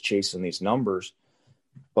 Everybody's chasing these numbers.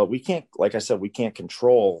 But we can't, like I said, we can't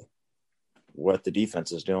control what the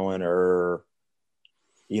defense is doing, or,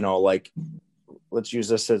 like, let's use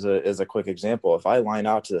this as a quick example. If I line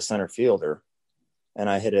out to the center fielder and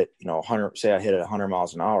I hit it, 100, say I hit it 100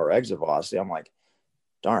 miles an hour exit velocity, I'm like,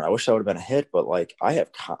 darn, I wish that would have been a hit. But like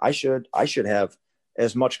I should have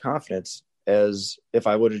as much confidence as if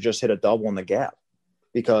I would have just hit a double in the gap,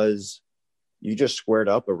 because you just squared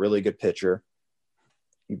up a really good pitcher.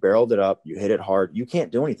 You barreled it up, you hit it hard. You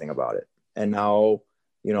can't do anything about it. And now,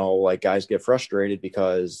 like guys get frustrated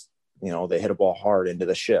because, they hit a ball hard into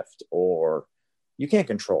the shift, or you can't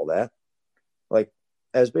control that. Like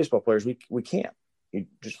as baseball players, we can't. You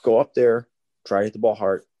just go up there, try to hit the ball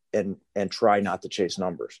hard, and try not to chase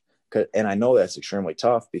numbers. And I know that's extremely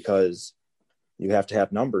tough because you have to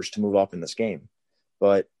have numbers to move up in this game.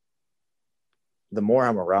 But the more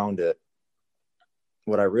I'm around it,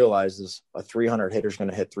 what I realize is a 300 hitter is going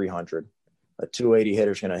to hit 300. A 280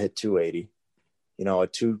 hitter is going to hit 280. A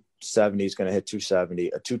 270 is going to hit 270.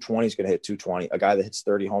 A 220 is going to hit 220. A guy that hits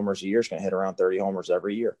 30 homers a year is going to hit around 30 homers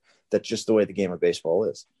every year. That's just the way the game of baseball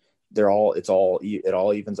is. It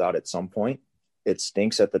all evens out at some point. It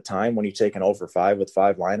stinks at the time when you take an 0 for 5 with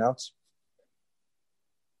 5 lineouts,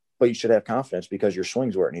 but you should have confidence because your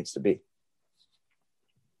swing's where it needs to be.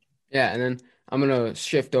 Yeah, and then I'm going to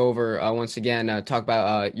shift over once again, talk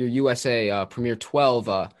about your USA Premier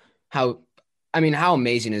 12. How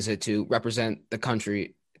amazing is it to represent the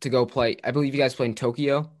country, to go play? I believe you guys played in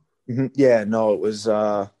Tokyo. Mm-hmm. Yeah, no, it was,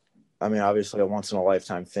 obviously a once in a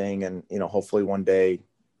lifetime thing. And, hopefully one day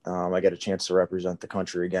I get a chance to represent the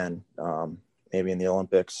country again, maybe in the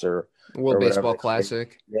Olympics or World or Baseball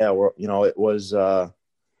Classic. Yeah, it was,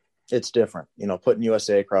 it's different, putting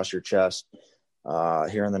USA across your chest,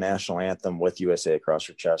 hearing the national anthem with USA across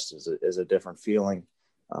your chest is a different feeling.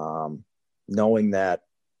 Knowing that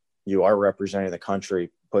you are representing the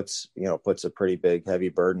country puts a pretty big, heavy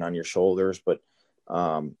burden on your shoulders. But,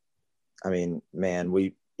 man,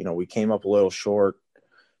 we came up a little short,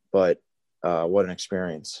 but, what an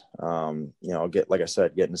experience. Like I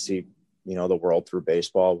said, getting to see, the world through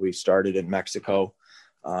baseball. We started in Mexico.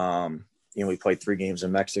 We played 3 games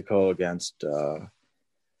in Mexico against,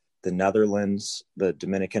 the Netherlands, the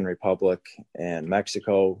Dominican Republic, and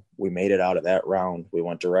Mexico. We made it out of that round. We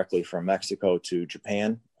went directly from Mexico to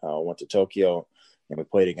Japan, went to Tokyo, and we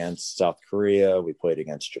played against South Korea. We played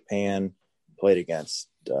against Japan, played against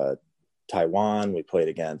Taiwan. We played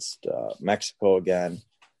against Mexico again,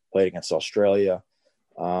 played against Australia.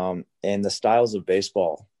 And the styles of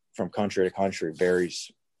baseball from country to country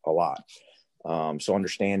varies a lot. So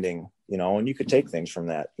understanding, and you could take things from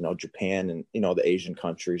that, Japan and, the Asian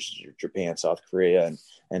countries, Japan, South Korea,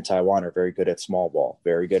 and Taiwan are very good at small ball,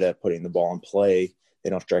 very good at putting the ball in play. They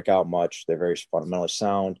don't strike out much. They're very fundamentally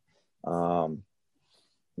sound.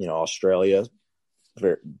 Australia,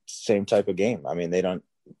 same type of game.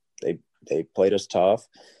 They played us tough.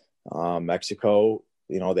 Mexico,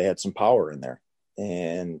 they had some power in there.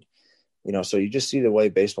 And, so you just see the way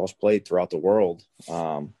baseball's played throughout the world.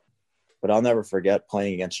 But I'll never forget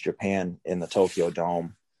playing against Japan in the Tokyo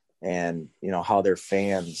Dome and, how their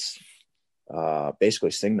fans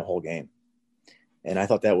basically sing the whole game. And I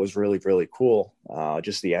thought that was really, really cool.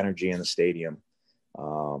 Just the energy in the stadium.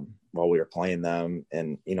 while we were playing them.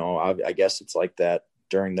 And, I guess it's like that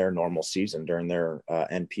during their normal season, during their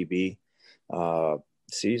NPB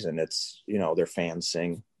season. It's, their fans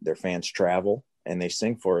sing, their fans travel, and they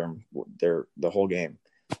sing for them the whole game.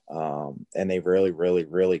 And they really, really,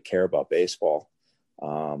 really care about baseball.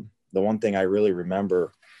 The one thing I really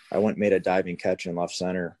remember, I went and made a diving catch in left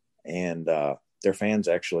center, and their fans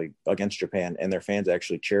actually, against Japan, and their fans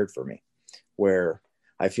actually cheered for me, where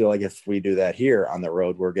I feel like if we do that here on the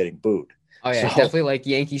road, we're getting booed. Oh yeah, definitely like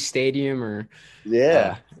Yankee Stadium or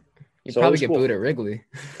yeah. You'd probably get booed at Wrigley.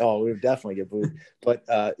 Oh, we would definitely get booed. But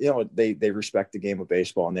they respect the game of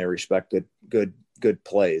baseball, and they respect good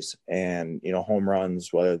plays, and home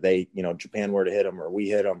runs, whether they Japan were to hit them or we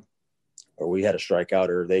hit them, or we had a strikeout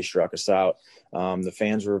or they struck us out. The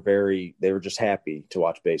fans were they were just happy to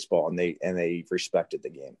watch baseball, and they respected the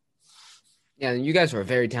game. Yeah, and you guys are a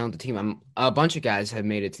very talented team. A bunch of guys have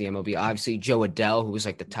made it to the MLB. Obviously, Joe Adell, who was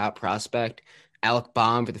like the top prospect, Alec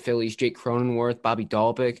Bohm for the Phillies, Jake Cronenworth, Bobby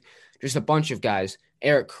Dalbec, just a bunch of guys.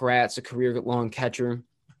 Eric Kratz, a career-long catcher.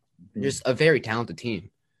 Just a very talented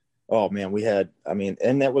team. Oh man,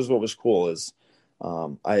 and that was what was cool is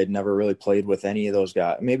I had never really played with any of those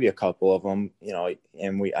guys, maybe a couple of them, and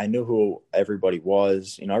I knew who everybody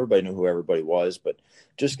was, everybody knew who everybody was, but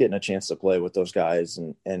just getting a chance to play with those guys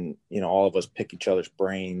and all of us pick each other's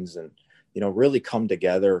brains and, really come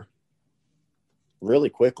together really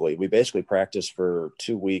quickly. We basically practiced for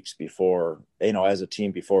 2 weeks before, as a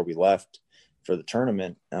team before we left for the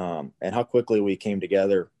tournament, and how quickly we came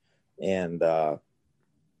together, and, the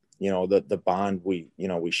bond we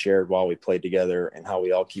shared while we played together, and how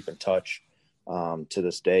we all keep in touch to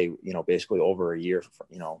this day, basically over a year,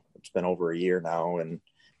 it's been over a year now. And,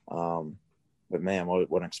 but man,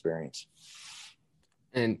 what an experience.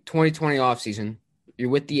 And 2020 offseason, you're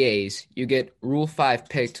with the A's, you get Rule 5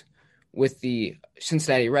 picked with the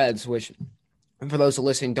Cincinnati Reds, which for those who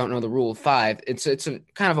listening don't know the Rule 5, it's a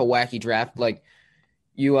kind of a wacky draft. Like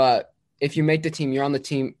if you make the team, you're on the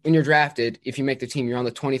team. When you're drafted, if you make the team, you're on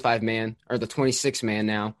the 25-man or the 26-man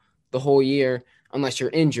now the whole year, unless you're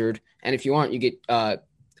injured. And if you aren't, you get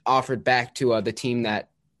offered back to the team that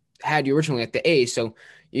had you originally at the A's. So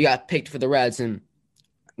you got picked for the Reds. And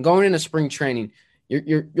going into spring training,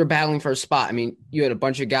 you're battling for a spot. I mean, you had a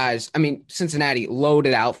bunch of guys. I mean, Cincinnati,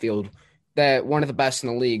 loaded outfield, that one of the best in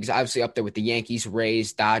the leagues, obviously up there with the Yankees,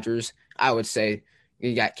 Rays, Dodgers, I would say.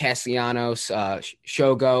 You got Castellanos,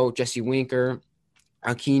 Shogo, Jesse Winker,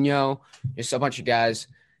 Aquino, just a bunch of guys,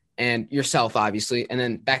 and yourself, obviously. And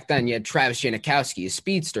then back then you had Travis Janikowski, a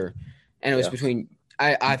speedster. And it was between –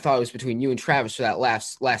 I thought it was between you and Travis for that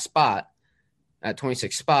last spot, that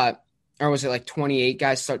 26th spot. Or was it like 28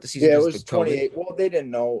 guys start the season? Yeah, it was 28. Well, they didn't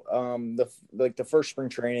know. The first spring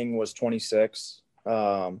training was 26.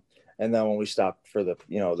 And then when we stopped for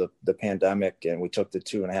the pandemic and we took the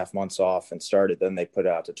 2.5 months off and started, then they put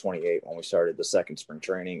it out to 28 when we started the second spring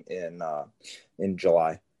training in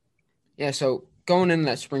July. Yeah. So going into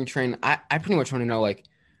that spring training, I pretty much want to know, like,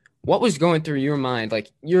 what was going through your mind?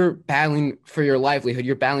 Like, you're battling for your livelihood,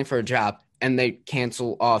 you're battling for a job, and they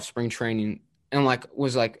cancel off spring training and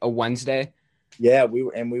was a Wednesday. Yeah.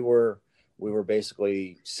 We were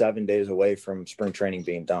basically 7 days away from spring training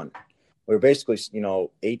being done. We were basically,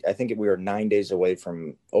 8, I think we were 9 days away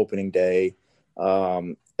from opening day.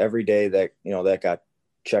 Every day that got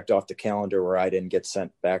checked off the calendar where I didn't get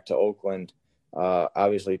sent back to Oakland,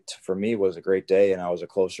 obviously for me was a great day. And I was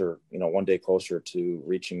one day closer to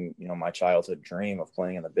reaching, my childhood dream of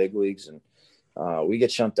playing in the big leagues. And we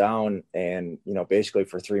get shut down, and, basically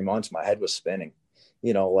for 3 months, my head was spinning,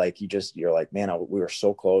 you're like, man, we were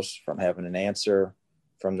so close from having an answer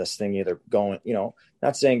from this thing, either going,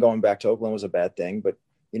 not saying going back to Oakland was a bad thing, but,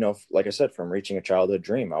 like I said, from reaching a childhood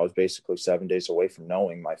dream, I was basically 7 days away from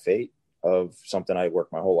knowing my fate of something I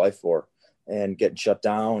worked my whole life for, and getting shut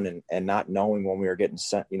down and not knowing when we were getting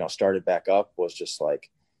sent, started back up was just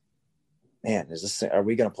like, man, are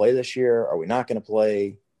we going to play this year? Are we not going to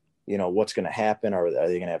play? What's going to happen? Are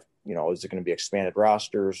they going to have, is it going to be expanded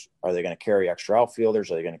rosters? Are they going to carry extra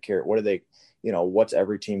outfielders? Are they going to carry, what are they, what's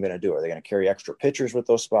every team going to do? Are they going to carry extra pitchers with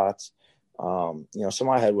those spots? So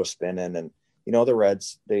my head was spinning, and, the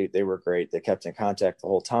Reds, they were great. They kept in contact the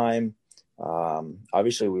whole time.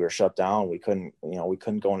 Obviously we were shut down. We couldn't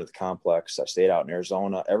go into the complex. I stayed out in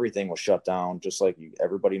Arizona. Everything was shut down, just like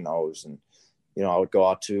everybody knows. And, I would go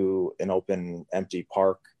out to an open, empty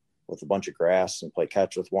park with a bunch of grass and play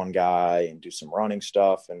catch with one guy and do some running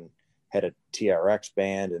stuff, and had a TRX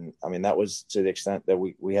band. And I mean, that was to the extent that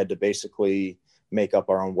we had to basically make up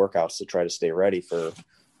our own workouts to try to stay ready for,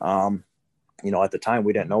 at the time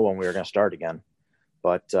we didn't know when we were going to start again,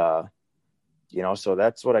 but So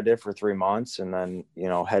that's what I did for 3 months. And then,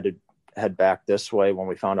 head back this way when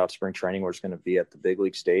we found out spring training was going to be at the big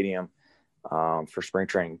league stadium for spring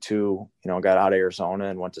training too. Got out of Arizona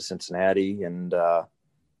and went to Cincinnati, and I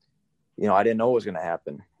didn't know what was going to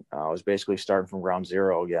happen. I was basically starting from ground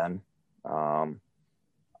zero again.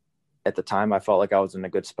 At the time, I felt like I was in a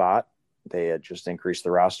good spot. They had just increased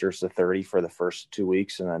the rosters to 30 for the first 2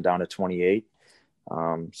 weeks and then down to 28.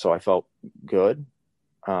 So I felt good.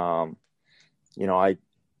 I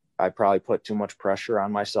probably put too much pressure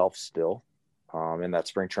on myself still in that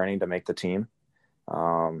spring training to make the team.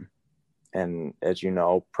 And as you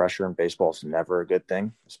know, pressure in baseball is never a good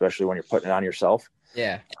thing, especially when you're putting it on yourself.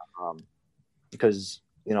 Yeah. Because,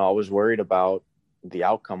 I was worried about the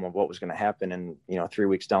outcome of what was going to happen in, 3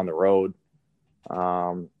 weeks down the road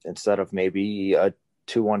instead of maybe a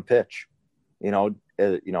 2-1 pitch. I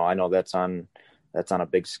know that's on a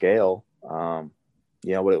big scale. But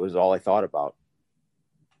it was all I thought about.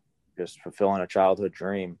 Just fulfilling a childhood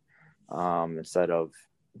dream instead of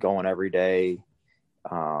going every day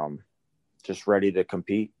just ready to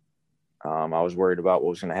compete. I was worried about what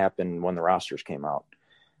was going to happen when the rosters came out.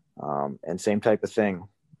 And same type of thing,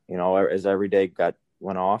 as every day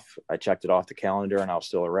went off, I checked it off the calendar and I was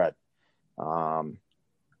still a Red.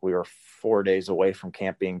 We were 4 days away from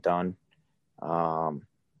camp being done. And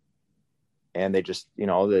they just,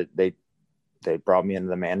 they brought me into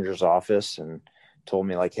the manager's office and told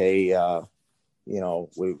me like, hey, we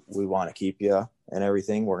want to keep you and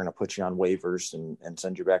everything. We're going to put you on waivers and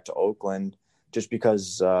send you back to Oakland just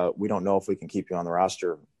because we don't know if we can keep you on the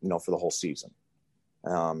roster, for the whole season.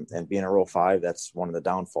 And being a Rule 5, that's one of the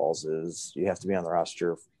downfalls is you have to be on the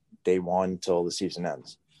roster day one till the season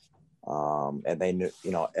ends. And they knew,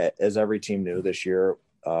 as every team knew this year,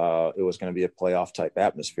 it was going to be a playoff type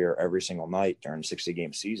atmosphere every single night during a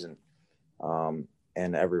 60-game season.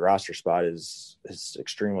 And every roster spot is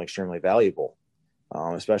extremely, extremely valuable,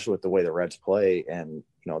 especially with the way the Reds play. And,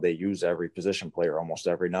 they use every position player almost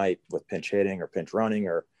every night with pinch hitting or pinch running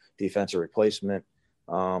or defensive replacement.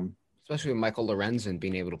 Especially with Michael Lorenzen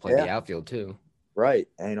being able to play the outfield too. Right.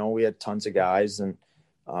 And, we had tons of guys and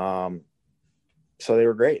so they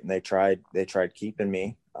were great. And they tried keeping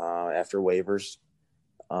me after waivers.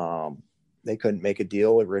 They couldn't make a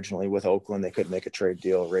deal originally with Oakland. They couldn't make a trade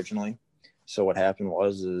deal originally. So what happened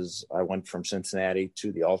was I went from Cincinnati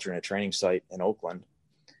to the alternate training site in Oakland.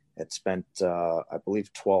 It spent, I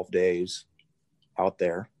believe, 12 days out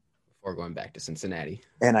there. Before going back to Cincinnati.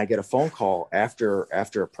 And I get a phone call after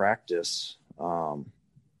a practice,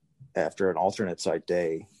 after an alternate site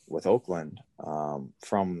day with Oakland,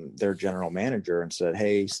 from their general manager and said,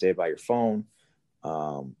 hey, stay by your phone.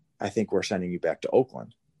 I think we're sending you back to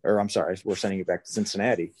Oakland. Or I'm sorry, we're sending you back to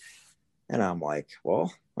Cincinnati. And I'm like,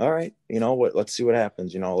 well, all right, let's see what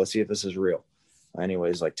happens. Let's see if this is real.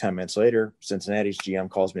 Anyways, like 10 minutes later, Cincinnati's GM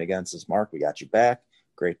calls me again and says, Mark, we got you back.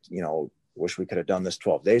 Great. Wish we could have done this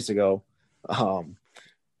 12 days ago.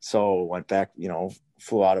 So went back,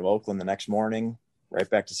 flew out of Oakland the next morning, right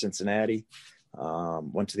back to Cincinnati.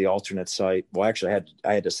 Went to the alternate site. Well, actually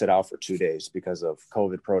I had to sit out for 2 days because of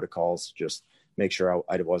COVID protocols. Just make sure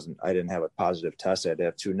I didn't have a positive test. I had to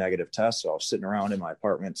have 2 negative tests. So I was sitting around in my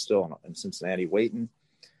apartment still in Cincinnati waiting.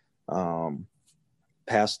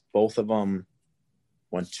 Passed both of them,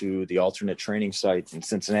 went to the alternate training site in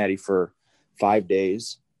Cincinnati for 5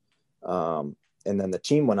 days. And then the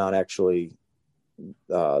team went on actually,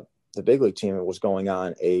 the big league team was going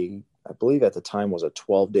on I believe at the time was a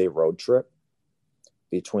 12-day road trip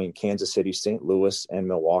between Kansas City, St. Louis, and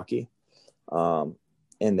Milwaukee.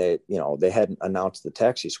 And they hadn't announced the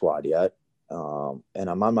taxi squad yet. And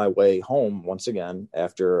I'm on my way home once again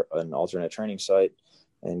after an alternate training site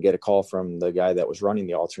and get a call from the guy that was running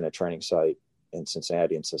the alternate training site in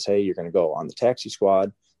Cincinnati and says, hey, you're going to go on the taxi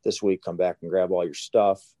squad this week, come back and grab all your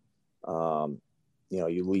stuff.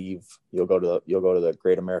 You leave, you'll go to the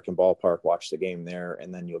Great American Ballpark, watch the game there,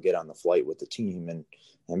 and then you'll get on the flight with the team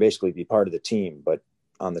and basically be part of the team, but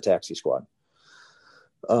on the taxi squad.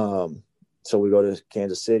 So we go to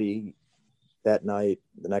Kansas City that night.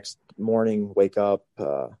 The next morning, wake up,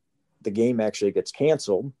 the game actually gets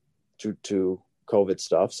canceled due to COVID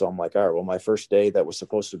stuff. So I'm like, all right, well, my first day that was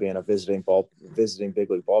supposed to be in a visiting big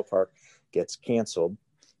league ballpark gets canceled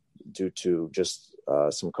due to just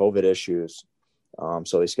some COVID issues.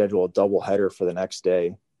 So they schedule a double header for the next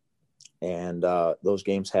day, and those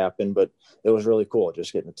games happen. But it was really cool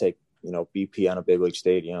just getting to take BP on a big league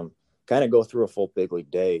stadium, kind of go through a full big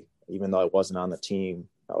league day, even though I wasn't on the team.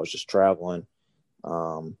 I was just traveling.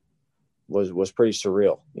 Was pretty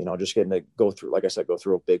surreal, just getting to go through, like I said, go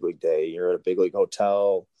through a big league day. You're at a big league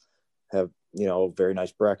hotel, have very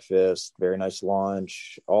nice breakfast, very nice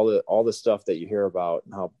lunch, all the stuff that you hear about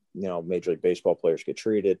and how, Major League Baseball players get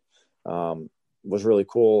treated, was really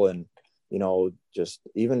cool. And, just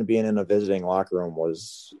even being in a visiting locker room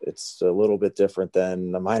it's a little bit different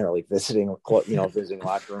than the minor league visiting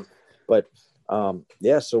locker room. But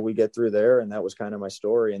yeah, so we get through there, and that was kind of my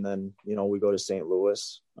story. And then, we go to St.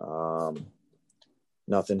 Louis.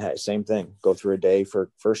 Same thing. Go through a day for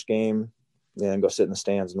first game, then go sit in the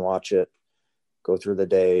stands and watch it. Go through the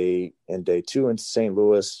day and day 2 in St.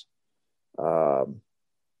 Louis, and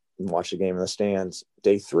watch the game in the stands.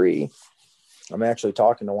 Day 3, I'm actually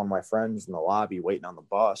talking to one of my friends in the lobby waiting on the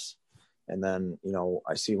bus. And then,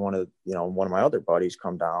 I see one of my other buddies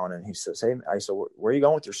come down, and he says, "Hey," I said, "Where are you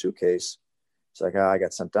going with your suitcase?" It's like, "I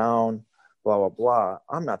got sent down, blah, blah, blah."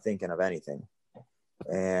 I'm not thinking of anything.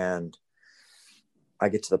 And I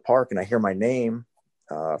get to the park and I hear my name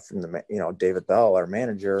from David Bell, our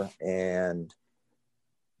manager. And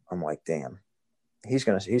I'm like, damn, he's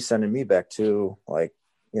sending me back to, like,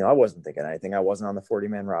 I wasn't thinking anything. I wasn't on the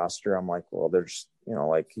 40-man roster. I'm like, well, there's,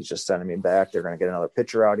 he's just sending me back. They're going to get another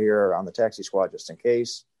pitcher out here on the taxi squad just in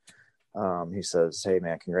case. He says, "Hey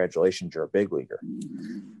man, congratulations. You're a big leaguer."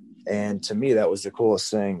 And to me, that was the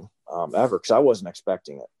coolest thing ever, because I wasn't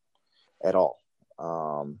expecting it at all.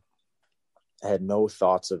 I had no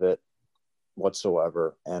thoughts of it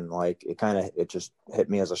whatsoever. And like, it just hit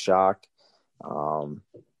me as a shock.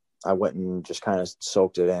 I went and just kind of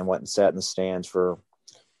soaked it in, went and sat in the stands for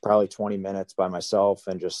probably 20 minutes by myself,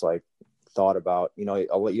 and just like thought about, you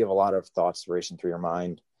have a lot of thoughts racing through your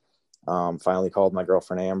mind. Finally called my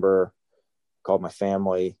girlfriend, Amber, called my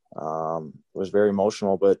family. It was very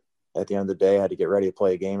emotional, but at the end of the day, I had to get ready to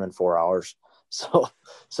play a game in 4 hours. So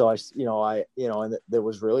and that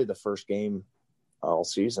was really the first game all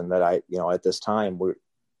season that at this time, we're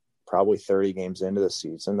probably 30 games into the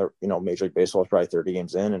season. Major League Baseball was probably 30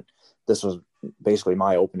 games in, and this was basically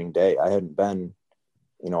my opening day. I hadn't been,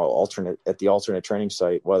 at the alternate training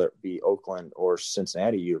site, whether it be Oakland or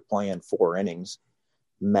Cincinnati. You're playing 4 innings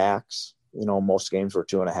max. Most games were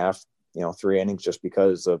 2.5, 3 innings, just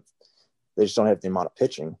because they just don't have the amount of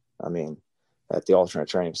pitching. I mean, at the alternate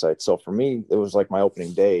training site. So for me, it was like my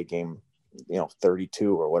opening day, game,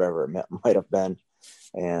 32 or whatever it might have been.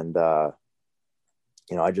 And,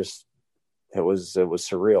 it was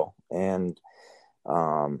surreal. And,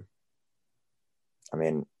 I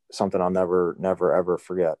mean, something I'll never, ever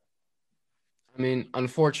forget. I mean,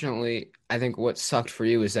 unfortunately, I think what sucked for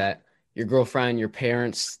you is that your girlfriend, your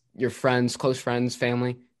parents, your friends, close friends,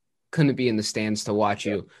 family couldn't be in the stands to watch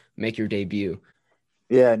you make your debut.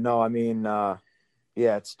 Yeah, no, I mean, yeah,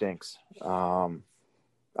 it stinks.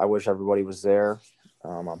 I wish everybody was there.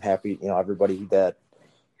 I'm happy, everybody that,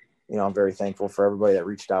 I'm very thankful for everybody that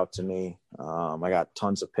reached out to me. I got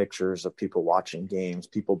tons of pictures of people watching games,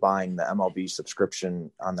 people buying the MLB subscription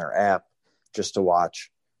on their app just to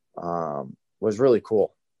watch. Was really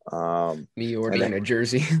cool. Me ordering a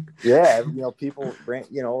jersey. Yeah, people, like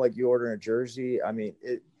you ordering a jersey. I mean,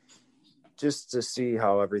 just to see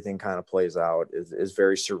how everything kind of plays out is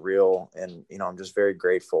very surreal. And, I'm just very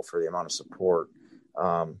grateful for the amount of support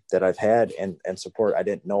that I've had, and support I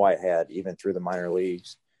didn't know I had, even through the minor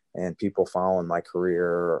leagues, and people following my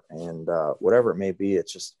career, and whatever it may be.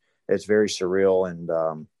 It's very surreal. And,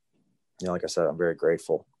 like I said, I'm very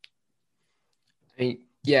grateful. I mean,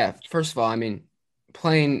 yeah, first of all, I mean,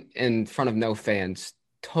 playing in front of no fans,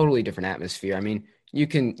 totally different atmosphere. I mean, you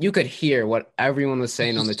could hear what everyone was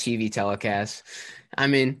saying on the TV telecast. I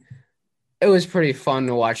mean, it was pretty fun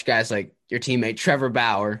to watch guys like your teammate Trevor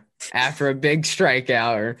Bauer after a big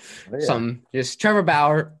strikeout or some. Just Trevor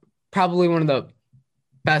Bauer, probably one of the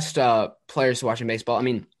best players to watch in baseball. I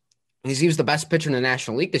mean, he was the best pitcher in the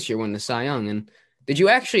National League this year, winning the Cy Young. And did you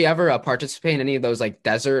actually ever participate in any of those like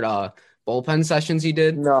desert bullpen sessions he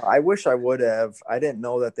did? No, I wish I would have. I didn't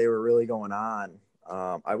know that they were really going on.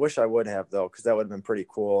 I wish I would have, though, because that would have been pretty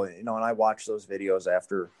cool. And I watched those videos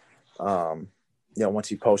after, once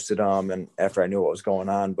he posted them, and after I knew what was going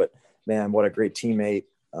on. But man, what a great teammate.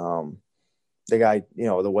 The guy,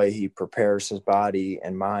 the way he prepares his body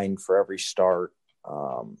and mind for every start,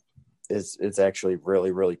 it's actually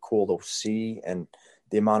really, really cool to see. And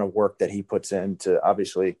the amount of work that he puts into,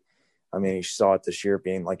 obviously, I mean, you saw it this year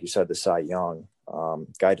being, like you said, the Cy Young.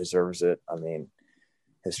 Guy deserves it. I mean,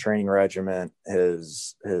 his training regimen,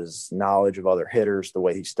 his knowledge of other hitters, the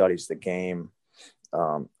way he studies the game.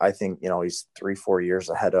 I think, he's 3-4 years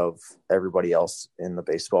ahead of everybody else in the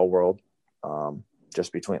baseball world,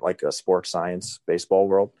 just between like a sports science baseball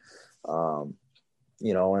world. And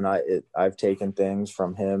I've taken things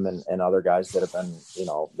from him and other guys that have been,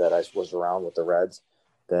 that I was around with the Reds,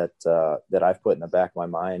 that I've put in the back of my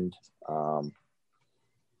mind.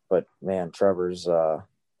 But man, Trevor's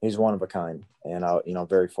he's one of a kind, and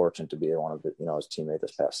very fortunate to be one of his teammate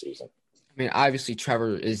this past season. I mean, obviously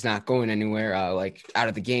Trevor is not going anywhere, like out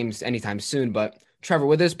of the games anytime soon. But Trevor,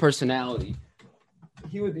 with his personality,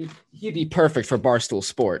 he'd be perfect for Barstool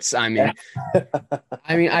Sports. I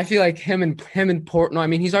feel like him and Portnoy. I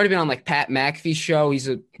mean, he's already been on like Pat McAfee's show. He's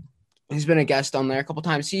been a guest on there a couple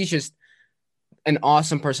times. He's just an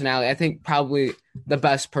awesome personality. I think probably the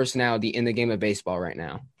best personality in the game of baseball right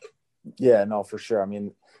now. Yeah, no, for sure. I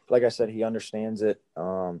mean, like I said, he understands it.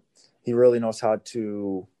 He really knows how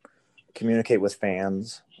to communicate with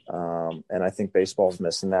fans. And I think baseball's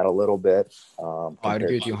missing that a little bit. I'd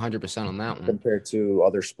agree with you 100% on that one. Compared to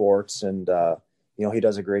other sports. And, he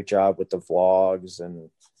does a great job with the vlogs and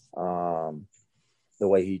the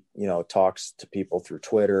way he, talks to people through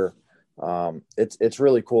Twitter. It's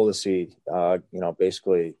really cool to see,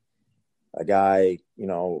 basically a guy,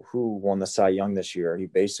 who won the Cy Young this year. He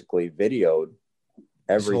basically videoed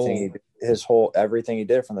everything, everything he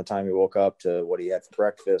did from the time he woke up to what he had for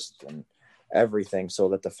breakfast and everything, so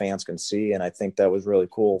that the fans can see. And I think that was really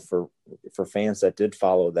cool for fans that did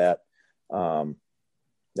follow that.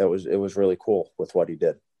 It was really cool with what he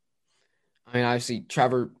did. I mean, obviously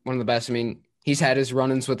Trevor, one of the best. I mean, he's had his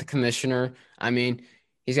run-ins with the commissioner. I mean,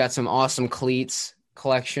 he's got some awesome cleats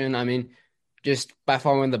collection. I mean, just by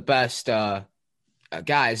far one of the best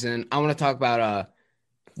guys. And I want to talk about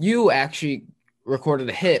you actually recorded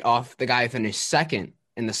a hit off the guy who finished second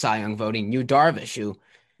in the Cy Young voting, Yu Darvish, who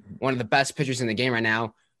one of the best pitchers in the game right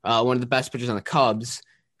now, one of the best pitchers on the Cubs.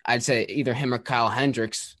 I'd say either him or Kyle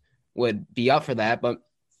Hendricks would be up for that. But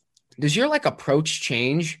does your approach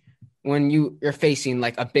change when you're facing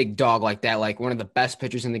like a big dog like that, like one of the best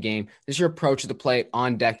pitchers in the game? Does your approach to the plate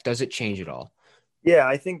on deck, does it change at all? Yeah,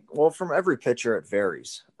 I think, from every pitcher, it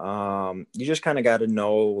varies. You just kind of got to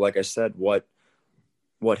know, like I said, what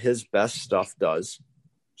his best stuff does.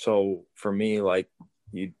 So for me,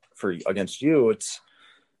 against you, it's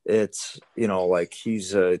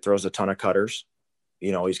he throws a ton of cutters.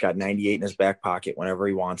 He's got 98 in his back pocket whenever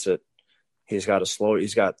he wants it. He's got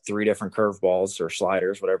 3 different curveballs or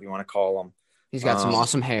sliders, whatever you want to call them. He's got some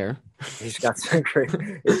awesome hair. He's got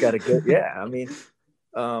a good, yeah. I mean,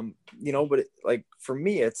 but for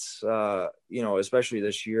me, it's, especially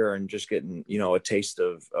this year and just getting, a taste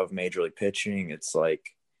of major league pitching. It's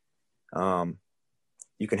like,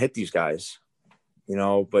 you can hit these guys,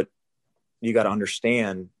 but you got to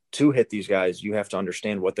understand, to hit these guys, you have to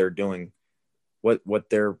understand what they're doing, what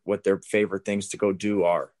their favorite things to go do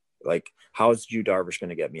are. Like, how is Yu Darvish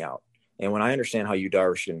going to get me out? And when I understand how Yu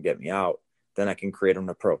Darvish is going to get me out, then I can create an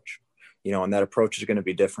approach. And that approach is going to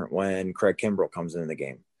be different when Craig Kimbrell comes into the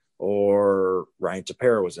game, or Ryan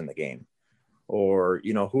Tepera was in the game, or,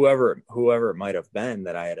 whoever it might have been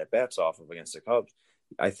that I had at bats off of against the Cubs.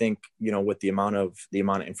 I think, with the amount of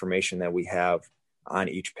information that we have on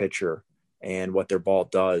each pitcher and what their ball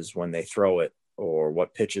does when they throw it, or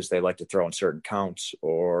what pitches they like to throw in certain counts,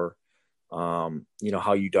 or,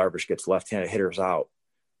 how Yu Darvish gets left-handed hitters out.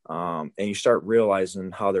 And you start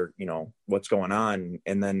realizing how they're, what's going on.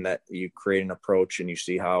 And then that you create an approach and you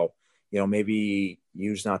see how, maybe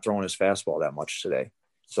Yu's not throwing his fastball that much today.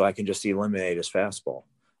 So I can just eliminate his fastball,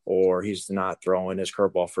 or he's not throwing his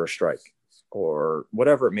curveball for a strike, or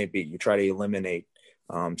whatever it may be. You try to eliminate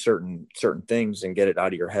certain things and get it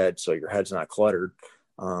out of your head, so your head's not cluttered.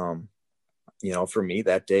 For me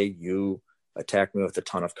that day, you attacked me with a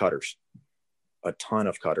ton of cutters. But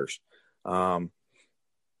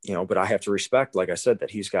I have to respect, like I said, that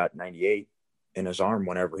he's got 98 in his arm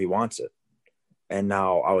whenever he wants it. And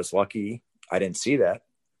now I was lucky I didn't see that.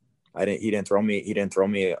 He didn't throw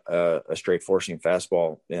me a straight four-seam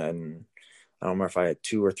fastball, and I don't remember if I had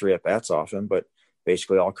 2 or 3 at bats off him, but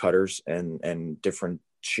basically all cutters and different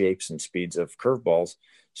shapes and speeds of curveballs.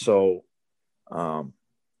 So,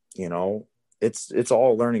 it's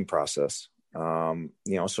all a learning process.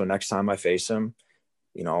 So next time I face him,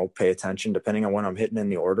 pay attention, depending on when I'm hitting in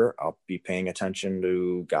the order, I'll be paying attention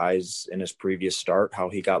to guys in his previous start, how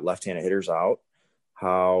he got left-handed hitters out,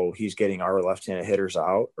 how he's getting our left-handed hitters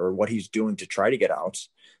out, or what he's doing to try to get outs,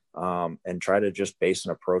 and try to just base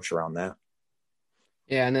an approach around that.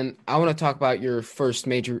 Yeah. And then I want to talk about your first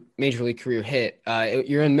major league career hit.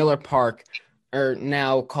 You're in Miller Park, or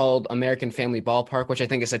now called American Family Ballpark, which I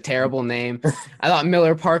think is a terrible name. I thought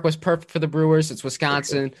Miller Park was perfect for the Brewers. It's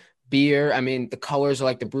Wisconsin. Beer. I mean, the colors are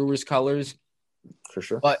like the Brewers colors. For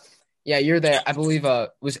sure. But yeah, you're there. I believe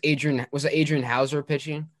was it Adrian Hauser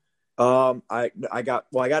pitching? I got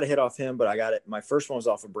a hit off him, but I got it. My first one was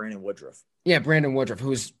off of Brandon Woodruff. Yeah, Brandon Woodruff,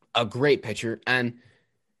 who's a great pitcher. And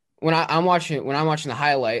when I'm watching the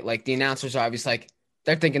highlight, like the announcers are obviously like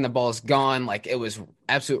they're thinking the ball's gone, like it was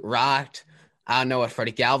absolute rocked. I don't know what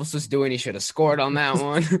Freddie Galvis was doing. He should have scored on that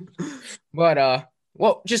one. But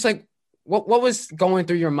well, just like what was going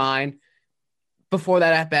through your mind before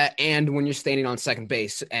that at bat and when you're standing on second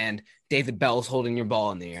base and David Bell's holding your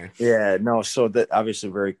ball in the air? Yeah, no, so that obviously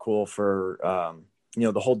very cool for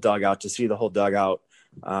the whole dugout, to see the whole dugout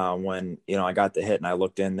when I got the hit and I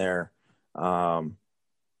looked in there,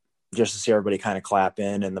 just to see everybody kind of clap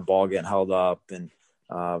in and the ball getting held up, and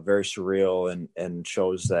very surreal, and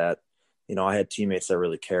shows that I had teammates that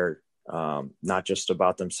really cared, not just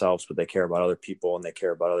about themselves, but they care about other people, and they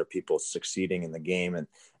care about other people succeeding in the game,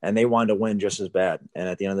 and they wanted to win just as bad. And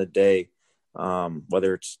at the end of the day,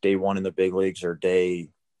 whether it's day one in the big leagues or day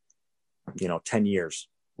 10 years,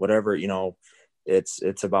 whatever,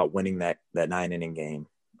 it's about winning that 9-inning game.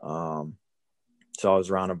 So I was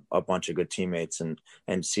around a bunch of good teammates,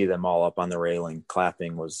 and see them all up on the railing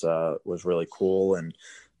clapping was really cool.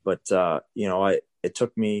 But it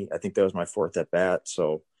took me, I think that was my fourth at bat.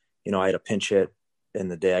 So, I had a pinch hit in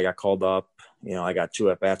the day I got called up. I got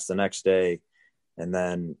 2 at bats the next day. And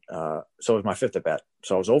then, so it was my fifth at bat.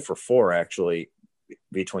 So I was 0 for 4 actually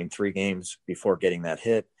between 3 games before getting that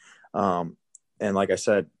hit. And like I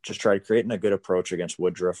said, just tried creating a good approach against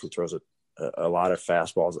Woodruff, who throws a lot of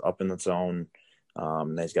fastballs up in the zone.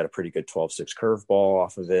 He's got a pretty good 12-6 curveball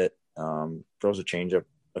off of it. Throws a changeup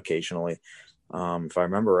occasionally, if I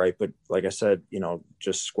remember right. But like I said,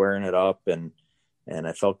 just squaring it up, and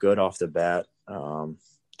I felt good off the bat.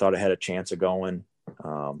 Thought I had a chance of going.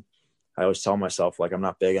 I always tell myself, like, I'm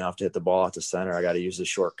not big enough to hit the ball out to center. I got to use the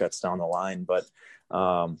shortcuts down the line. But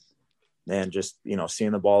and just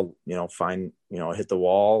seeing the ball hit the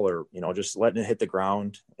wall, or just letting it hit the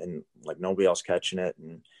ground, and like nobody else catching it,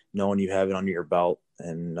 and knowing you have it under your belt,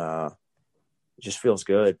 and it just feels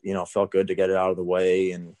good. Felt good to get it out of the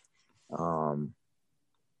way, and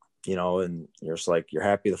and you're just like, you're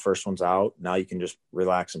happy the first one's out. Now you can just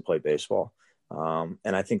relax and play baseball.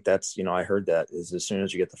 And I think that's, I heard that is, as soon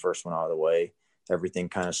as you get the first one out of the way, everything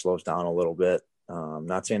kind of slows down a little bit.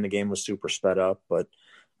 Not saying the game was super sped up, but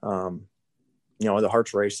the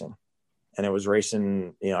heart's racing, and it was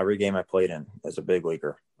racing, every game I played in as a big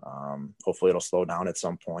leaguer. Hopefully it'll slow down at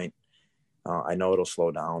some point. I know it'll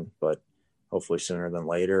slow down, but hopefully sooner than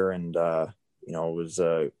later. And, it was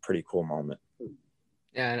a pretty cool moment.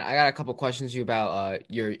 And I got a couple questions you about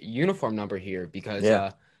your uniform number here, because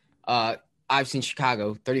Yeah. I've seen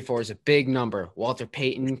Chicago. 34 is a big number. Walter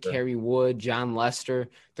Payton, Sure. Kerry Wood, John Lester.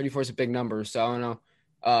 34 is a big number. So I don't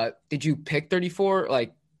know. Did you pick 34?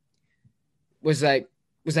 Like, was that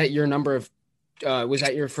your number of? Was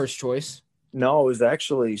that your first choice? No, it was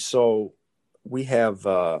actually, so we have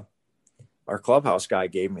our clubhouse guy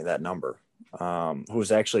gave me that number, who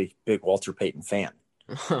was actually a big Walter Payton fan.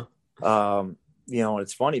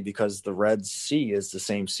 It's funny because the red C is the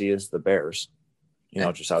same C as the Bears,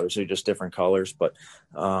 just obviously just different colors. But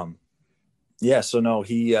so no,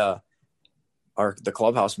 he the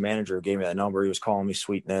clubhouse manager gave me that number. He was calling me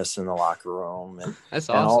sweetness in the locker room, and That's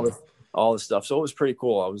and awesome. all this stuff. So it was pretty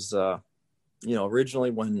cool. I was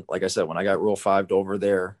originally, when, like I said, when I got Rule 5'd over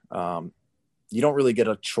there, you don't really get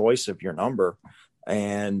a choice of your number.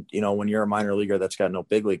 And, when you're a minor leaguer that's got no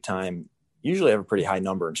big league time, you usually have a pretty high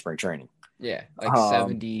number in spring training. Yeah, like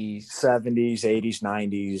 70s. 70s, 80s,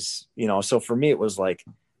 90s, so for me, it was like,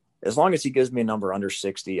 as long as he gives me a number under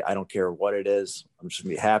 60, I don't care what it is. I'm just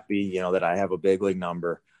gonna be happy, that I have a big league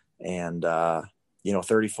number. And,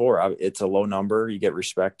 34, it's a low number. You get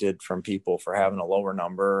respected from people for having a lower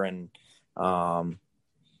number. And,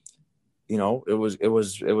 it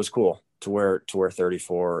was cool to wear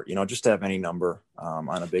 34, just to have any number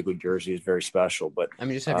on a big league jersey is very special. But I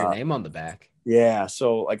mean, just have your name on the back. yeah,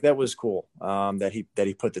 so like that was cool, that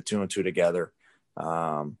he put the 2 and 2 together.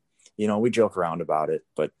 We joke around about it,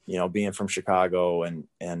 but being from Chicago,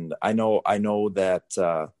 and I know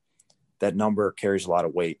that that number carries a lot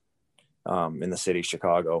of weight in the city of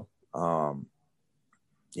Chicago,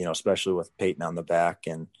 especially with Peyton on the back.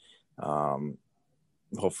 And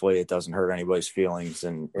hopefully it doesn't hurt anybody's feelings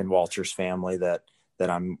in Walter's family that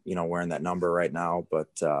I'm, wearing that number right now. But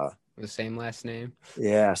The same last name.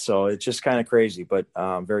 yeah, so it's just kind of crazy, but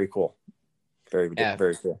very cool. Very,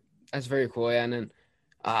 very cool. That's very cool. Yeah, and then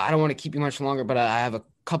I don't want to keep you much longer, but I have a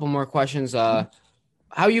couple more questions. How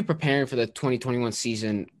are you preparing for the 2021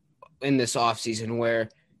 season in this off season where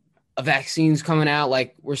a vaccine's coming out?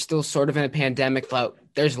 Like, we're still sort of in a pandemic, but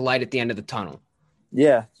there's light at the end of the tunnel.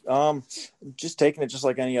 Yeah. Just taking it just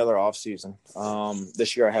like any other off season.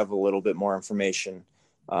 This year I have a little bit more information.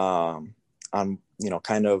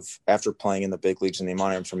 kind of after playing in the big leagues and the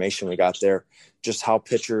amount of information we got there, just how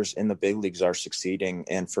pitchers in the big leagues are succeeding.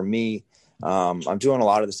 And for me, I'm doing a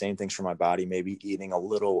lot of the same things for my body, maybe eating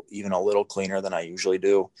even a little cleaner than I usually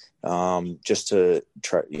do, just to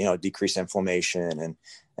try, decrease inflammation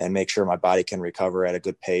and make sure my body can recover at a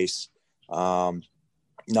good pace.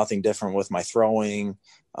 Nothing different with my throwing.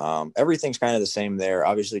 Everything's kind of the same there,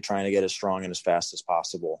 obviously trying to get as strong and as fast as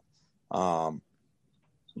possible.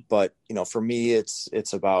 But for me,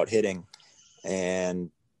 it's about hitting, and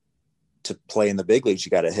to play in the big leagues, you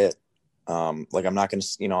got to hit. Like I'm not going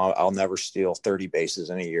to, I'll never steal 30 bases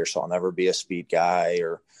in a year. So I'll never be a speed guy,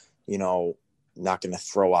 or, not going to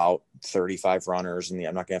throw out 35 runners, and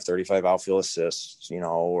I'm not going to have 35 outfield assists,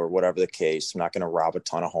 or whatever the case. I'm not going to rob a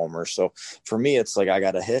ton of homers. So for me, it's like I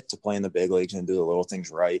got to hit to play in the big leagues and do the little things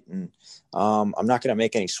right. And I'm not going to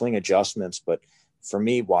make any swing adjustments, but for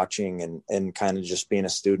me, watching and kind of just being a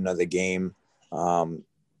student of the game,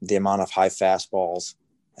 the amount of high fastballs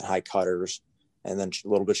and high cutters, and then a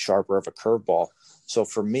little bit sharper of a curveball. So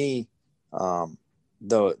for me,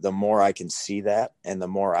 the more I can see that, and the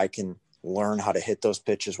more I can learn how to hit those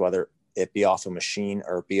pitches, whether it be off a machine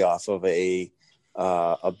or be off of a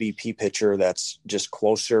BP pitcher that's just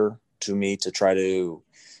closer to me, to try to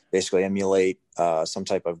basically emulate some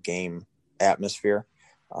type of game atmosphere.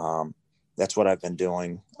 That's what I've been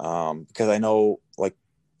doing, because I know, like,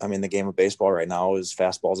 the game of baseball right now is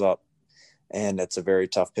fastballs up, and it's a very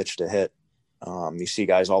tough pitch to hit. You see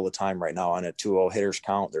guys all the time right now on a 2-0 hitters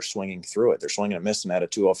count. They're swinging through it. They're swinging and missing at a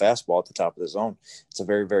 2-0 fastball at the top of the zone. It's a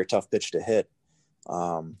very, very tough pitch to hit.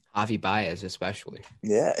 Javi Baez, especially.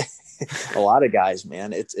 Yeah. A lot of guys,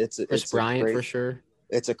 man. It's Chris Bryant for sure.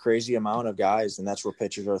 It's a crazy amount of guys, and that's where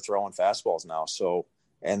pitchers are throwing fastballs now. So,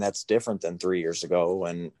 and that's different than 3 years ago.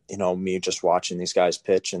 And, me just watching these guys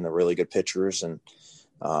pitch, and the really good pitchers. And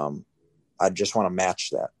I just want to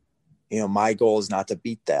match that. My goal is not to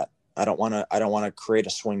beat that. I don't want to create a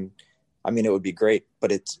swing. It would be great,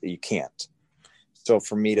 but you can't. So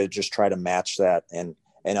for me to just try to match that and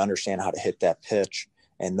understand how to hit that pitch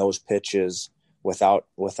and those pitches without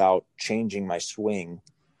changing my swing,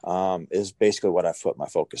 is basically what I've put my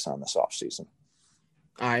focus on this off season.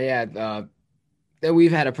 That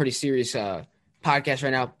we've had a pretty serious podcast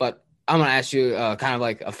right now, but I'm going to ask you kind of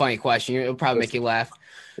like a funny question. It'll probably make you laugh.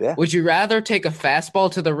 Yeah. Would you rather take a fastball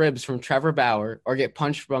to the ribs from Trevor Bauer or get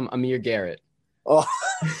punched from Amir Garrett? Oh,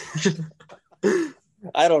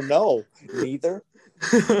 I don't know. Neither.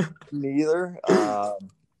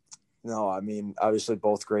 No, obviously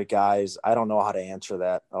both great guys. I don't know how to answer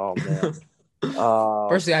that. Oh man.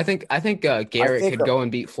 Personally, I think Garrett could go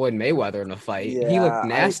and beat Floyd Mayweather in a fight. Yeah, he looked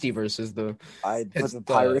nasty versus the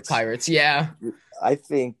Pirates. Yeah. I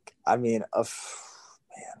think, man,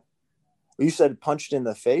 you said punched in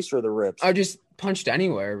the face or the ribs? I just punched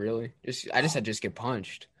anywhere, really. I just said get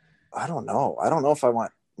punched. I don't know. I don't know if I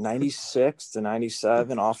want 96 to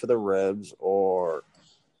 97 off of the ribs, or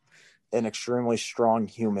an extremely strong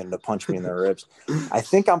human to punch me in the ribs. I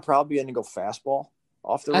think I'm probably going to go fastball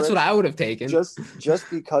off the ribs. That's what I would have taken. Just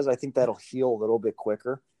because I think that'll heal a little bit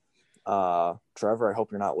quicker. Trevor, I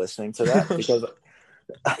hope you're not listening to that, because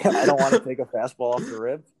I don't want to take a fastball off the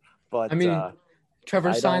rib. But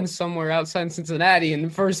Trevor signs somewhere outside Cincinnati, and the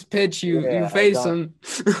first pitch you face him.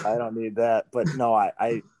 I don't need that. But no,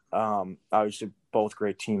 I obviously both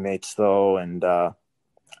great teammates though, and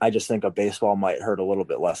I just think a baseball might hurt a little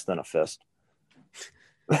bit less than a fist.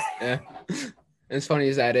 Yeah, as funny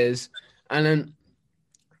as that is. And then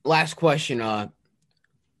last question: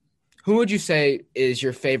 who would you say is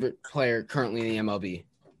your favorite player currently in the MLB?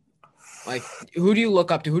 Like, who do you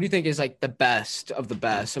look up to? Who do you think is like the best of the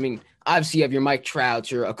best? Obviously you have your Mike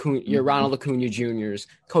Trouts, your Ronald Acuna Jr.'s,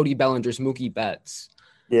 Cody Bellinger's, Mookie Betts.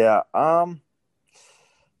 Yeah.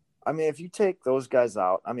 If you take those guys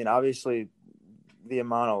out, obviously the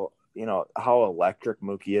amount of, how electric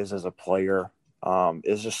Mookie is as a player,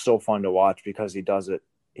 is just so fun to watch, because he does it.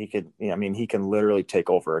 He can literally take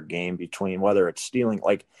over a game, between whether it's stealing,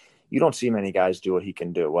 like, you don't see many guys do what he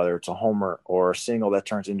can do, whether it's a homer or a single that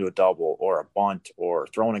turns into a double, or a bunt, or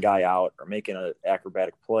throwing a guy out, or making an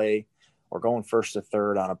acrobatic play, or going first to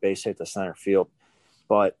third on a base hit to center field.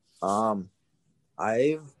 But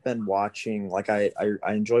I've been watching, like, I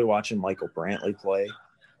enjoy watching Michael Brantley play.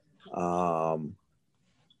 I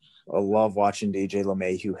love watching DJ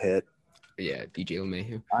LeMahieu hit. Yeah, DJ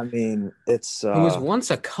LeMahieu. It's he was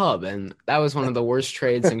once a Cub, and that was one of the worst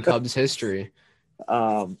trades in Cubs history.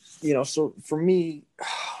 So for me,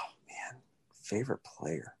 favorite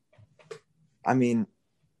player.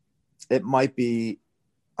 It might be,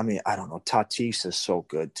 I don't know. Tatis is so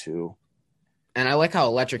good too. And I like how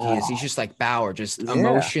electric he is. He's Oh, just like Bauer, just yeah.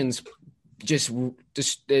 emotions, just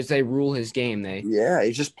as they rule his game. Yeah,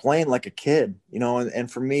 he's just playing like a kid, and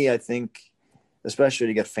for me, I think especially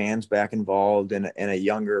to get fans back involved in a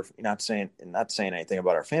younger, not saying anything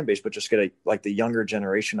about our fan base, but just get like the younger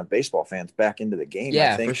generation of baseball fans back into the game. I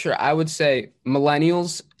Yeah, for think. sure. I would say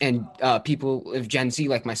millennials and people of Gen Z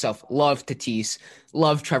like myself love Tatis,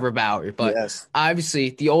 love Trevor Bauer, but Yes. obviously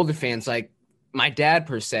the older fans, like my dad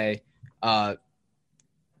per se, uh,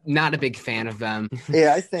 not a big fan of them.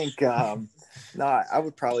 Yeah, I think no, I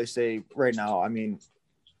would probably say right now, I mean,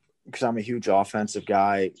 because I'm a huge offensive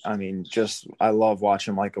guy, I mean, just I love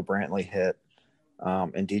watching Michael Brantley hit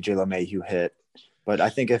and DJ LeMahieu hit. But I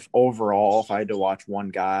think if I had to watch one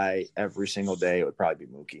guy every single day, it would probably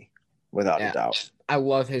be Mookie, without a Yeah, doubt. I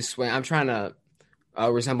love his swing. I'm trying to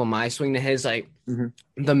resemble my swing to his. Like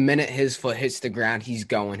Mm-hmm. the minute his foot hits the ground, he's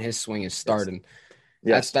going. His swing is Yes. starting.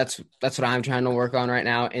 That's Yes. that's that's what I'm trying to work on right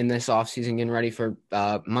now in this off season, getting ready for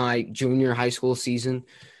my junior high school season.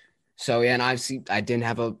 So yeah, and I didn't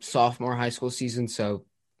have a sophomore high school season, so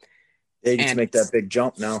Yeah, you get to and make that big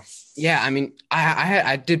jump now. yeah, I mean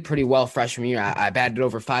I did pretty well freshman year. I batted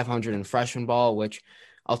over 500 in freshman ball, which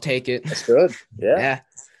I'll take it. That's good. Yeah. Yeah,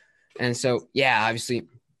 and so yeah, obviously,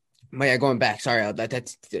 but yeah, going back, sorry,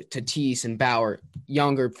 that's Tatis and Bauer.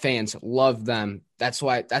 Younger fans love them. That's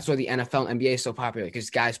why the NFL and NBA is so popular because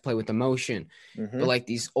guys play with emotion. Mm-hmm. But like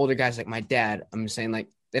these older guys, like my dad, I'm saying like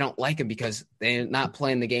they don't like him because they're not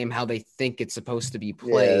playing the game how they think it's supposed to be Yeah,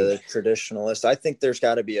 played. the traditionalist. I think there's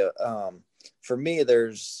got to be for me,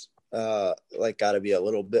 there's like got to be a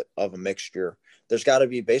little bit of a mixture. There's got to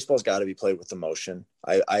be baseball's got to be played with emotion.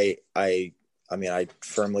 I mean, I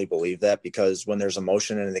firmly believe that because when there's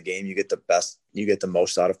emotion in the game, you get the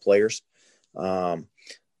most out of players. Um,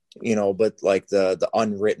 but like the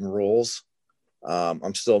unwritten rules,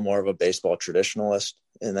 I'm still more of a baseball traditionalist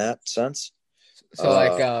in that sense. So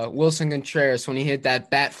like Uh, Wilson Contreras when he hit that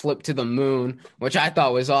bat flip to the moon, which I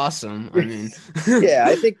thought was awesome. I mean, yeah,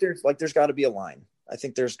 I think there's got to be a line. I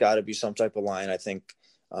think there's got to be some type of line. I think,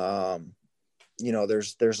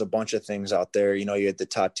 there's a bunch of things out there. You had the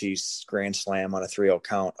Tatis grand slam on a 3-0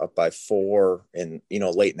 count up by 4 and,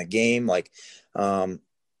 late in the game. Like,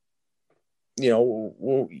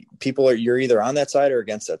 you're either on that side or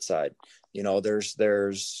against that side.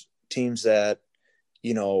 There's teams that,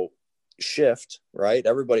 shift, right?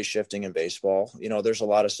 Everybody's shifting in baseball. There's a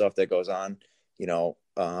lot of stuff that goes on, you know,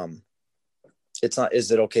 it's not,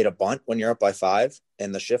 is it okay to bunt when you're up by 5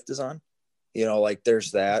 and the shift is on? Like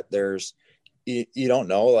there's that, you don't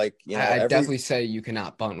know, like, I definitely say you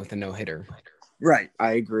cannot bunt with a no hitter. right.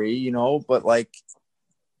 I agree, but like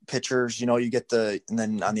pitchers, you get and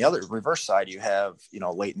then on the other reverse side, you have,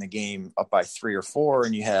 late in the game up by 3 or 4,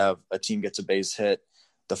 and you have a team gets a base hit.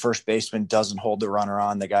 The first baseman doesn't hold the runner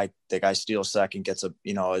on. The guy steals second, gets a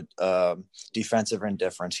defensive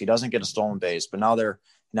indifference. He doesn't get a stolen base, but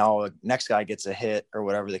now next guy gets a hit or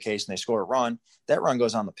whatever the case, and they score a run. That run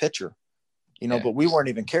goes on the pitcher, Yeah. but we weren't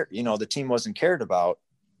even care. The team wasn't cared about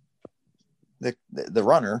the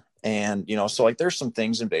runner. And, so like there's some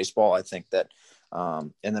things in baseball, I think that,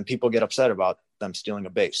 and then people get upset about them stealing a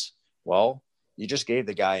base. Well, you just gave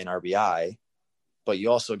the guy an RBI, but you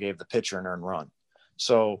also gave the pitcher an earned run.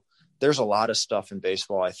 So there's a lot of stuff in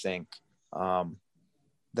baseball, I think,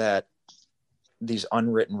 that these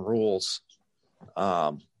unwritten rules,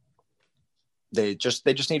 they just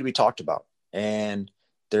need to be talked about. And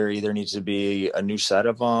there either needs to be a new set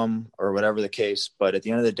of them or whatever the case. But at the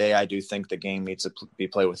end of the day, I do think the game needs to be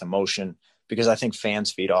played with emotion because I think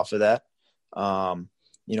fans feed off of that.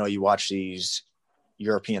 You watch these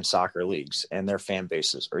European soccer leagues and their fan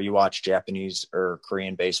bases, or you watch Japanese or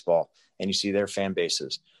Korean baseball and you see their fan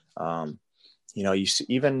bases. You see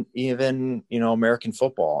even American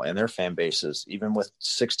football and their fan bases, even with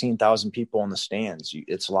 16,000 people in the stands,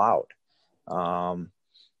 it's loud.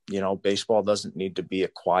 Baseball doesn't need to be a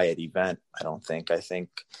quiet event. I don't think. I think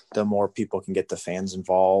the more people can get the fans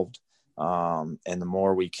involved, and the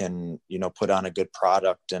more we can, put on a good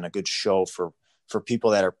product and a good show for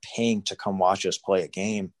people that are paying to come watch us play a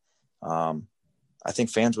game. I think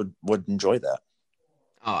fans would enjoy that.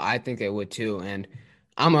 Oh, I think they would too. And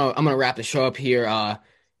I'm gonna wrap the show up here.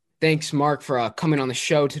 Thanks, Mark, for coming on the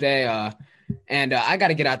show today. And I got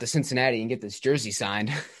to get out to Cincinnati and get this jersey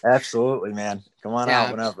signed. Absolutely, man. Come on out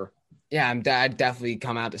Yeah, whenever. yeah, I'd definitely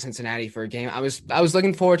come out to Cincinnati for a game. I was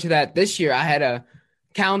looking forward to that this year. I had a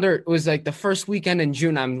calendar. It was like the first weekend in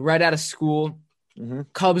June. I'm right out of school. Mm-hmm.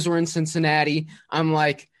 Cubs were in Cincinnati. I'm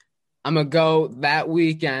like, I'm gonna go that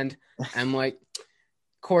weekend. I'm like,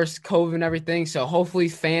 of course, COVID and everything. So hopefully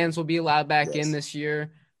fans will be allowed back in Yes. this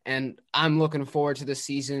year. and I'm looking forward to the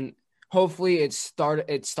season. Hopefully it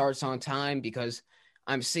starts on time because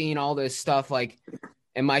I'm seeing all this stuff like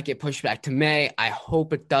it might get pushed back to May. I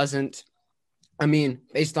hope it doesn't. I mean,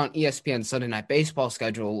 based on ESPN Sunday Night Baseball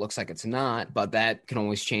schedule, it looks like it's not, but that can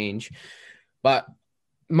always change. But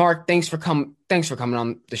Mark, thanks for coming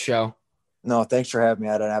on the show. No, thanks for having me.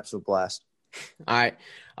 I had an absolute blast. All right.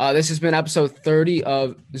 This has been episode 30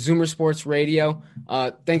 of Zoomer Sports Radio.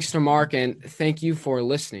 Thanks to Mark, and thank you for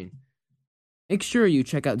listening. Make sure you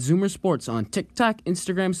check out Zoomer Sports on TikTok,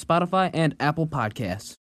 Instagram, Spotify, and Apple Podcasts.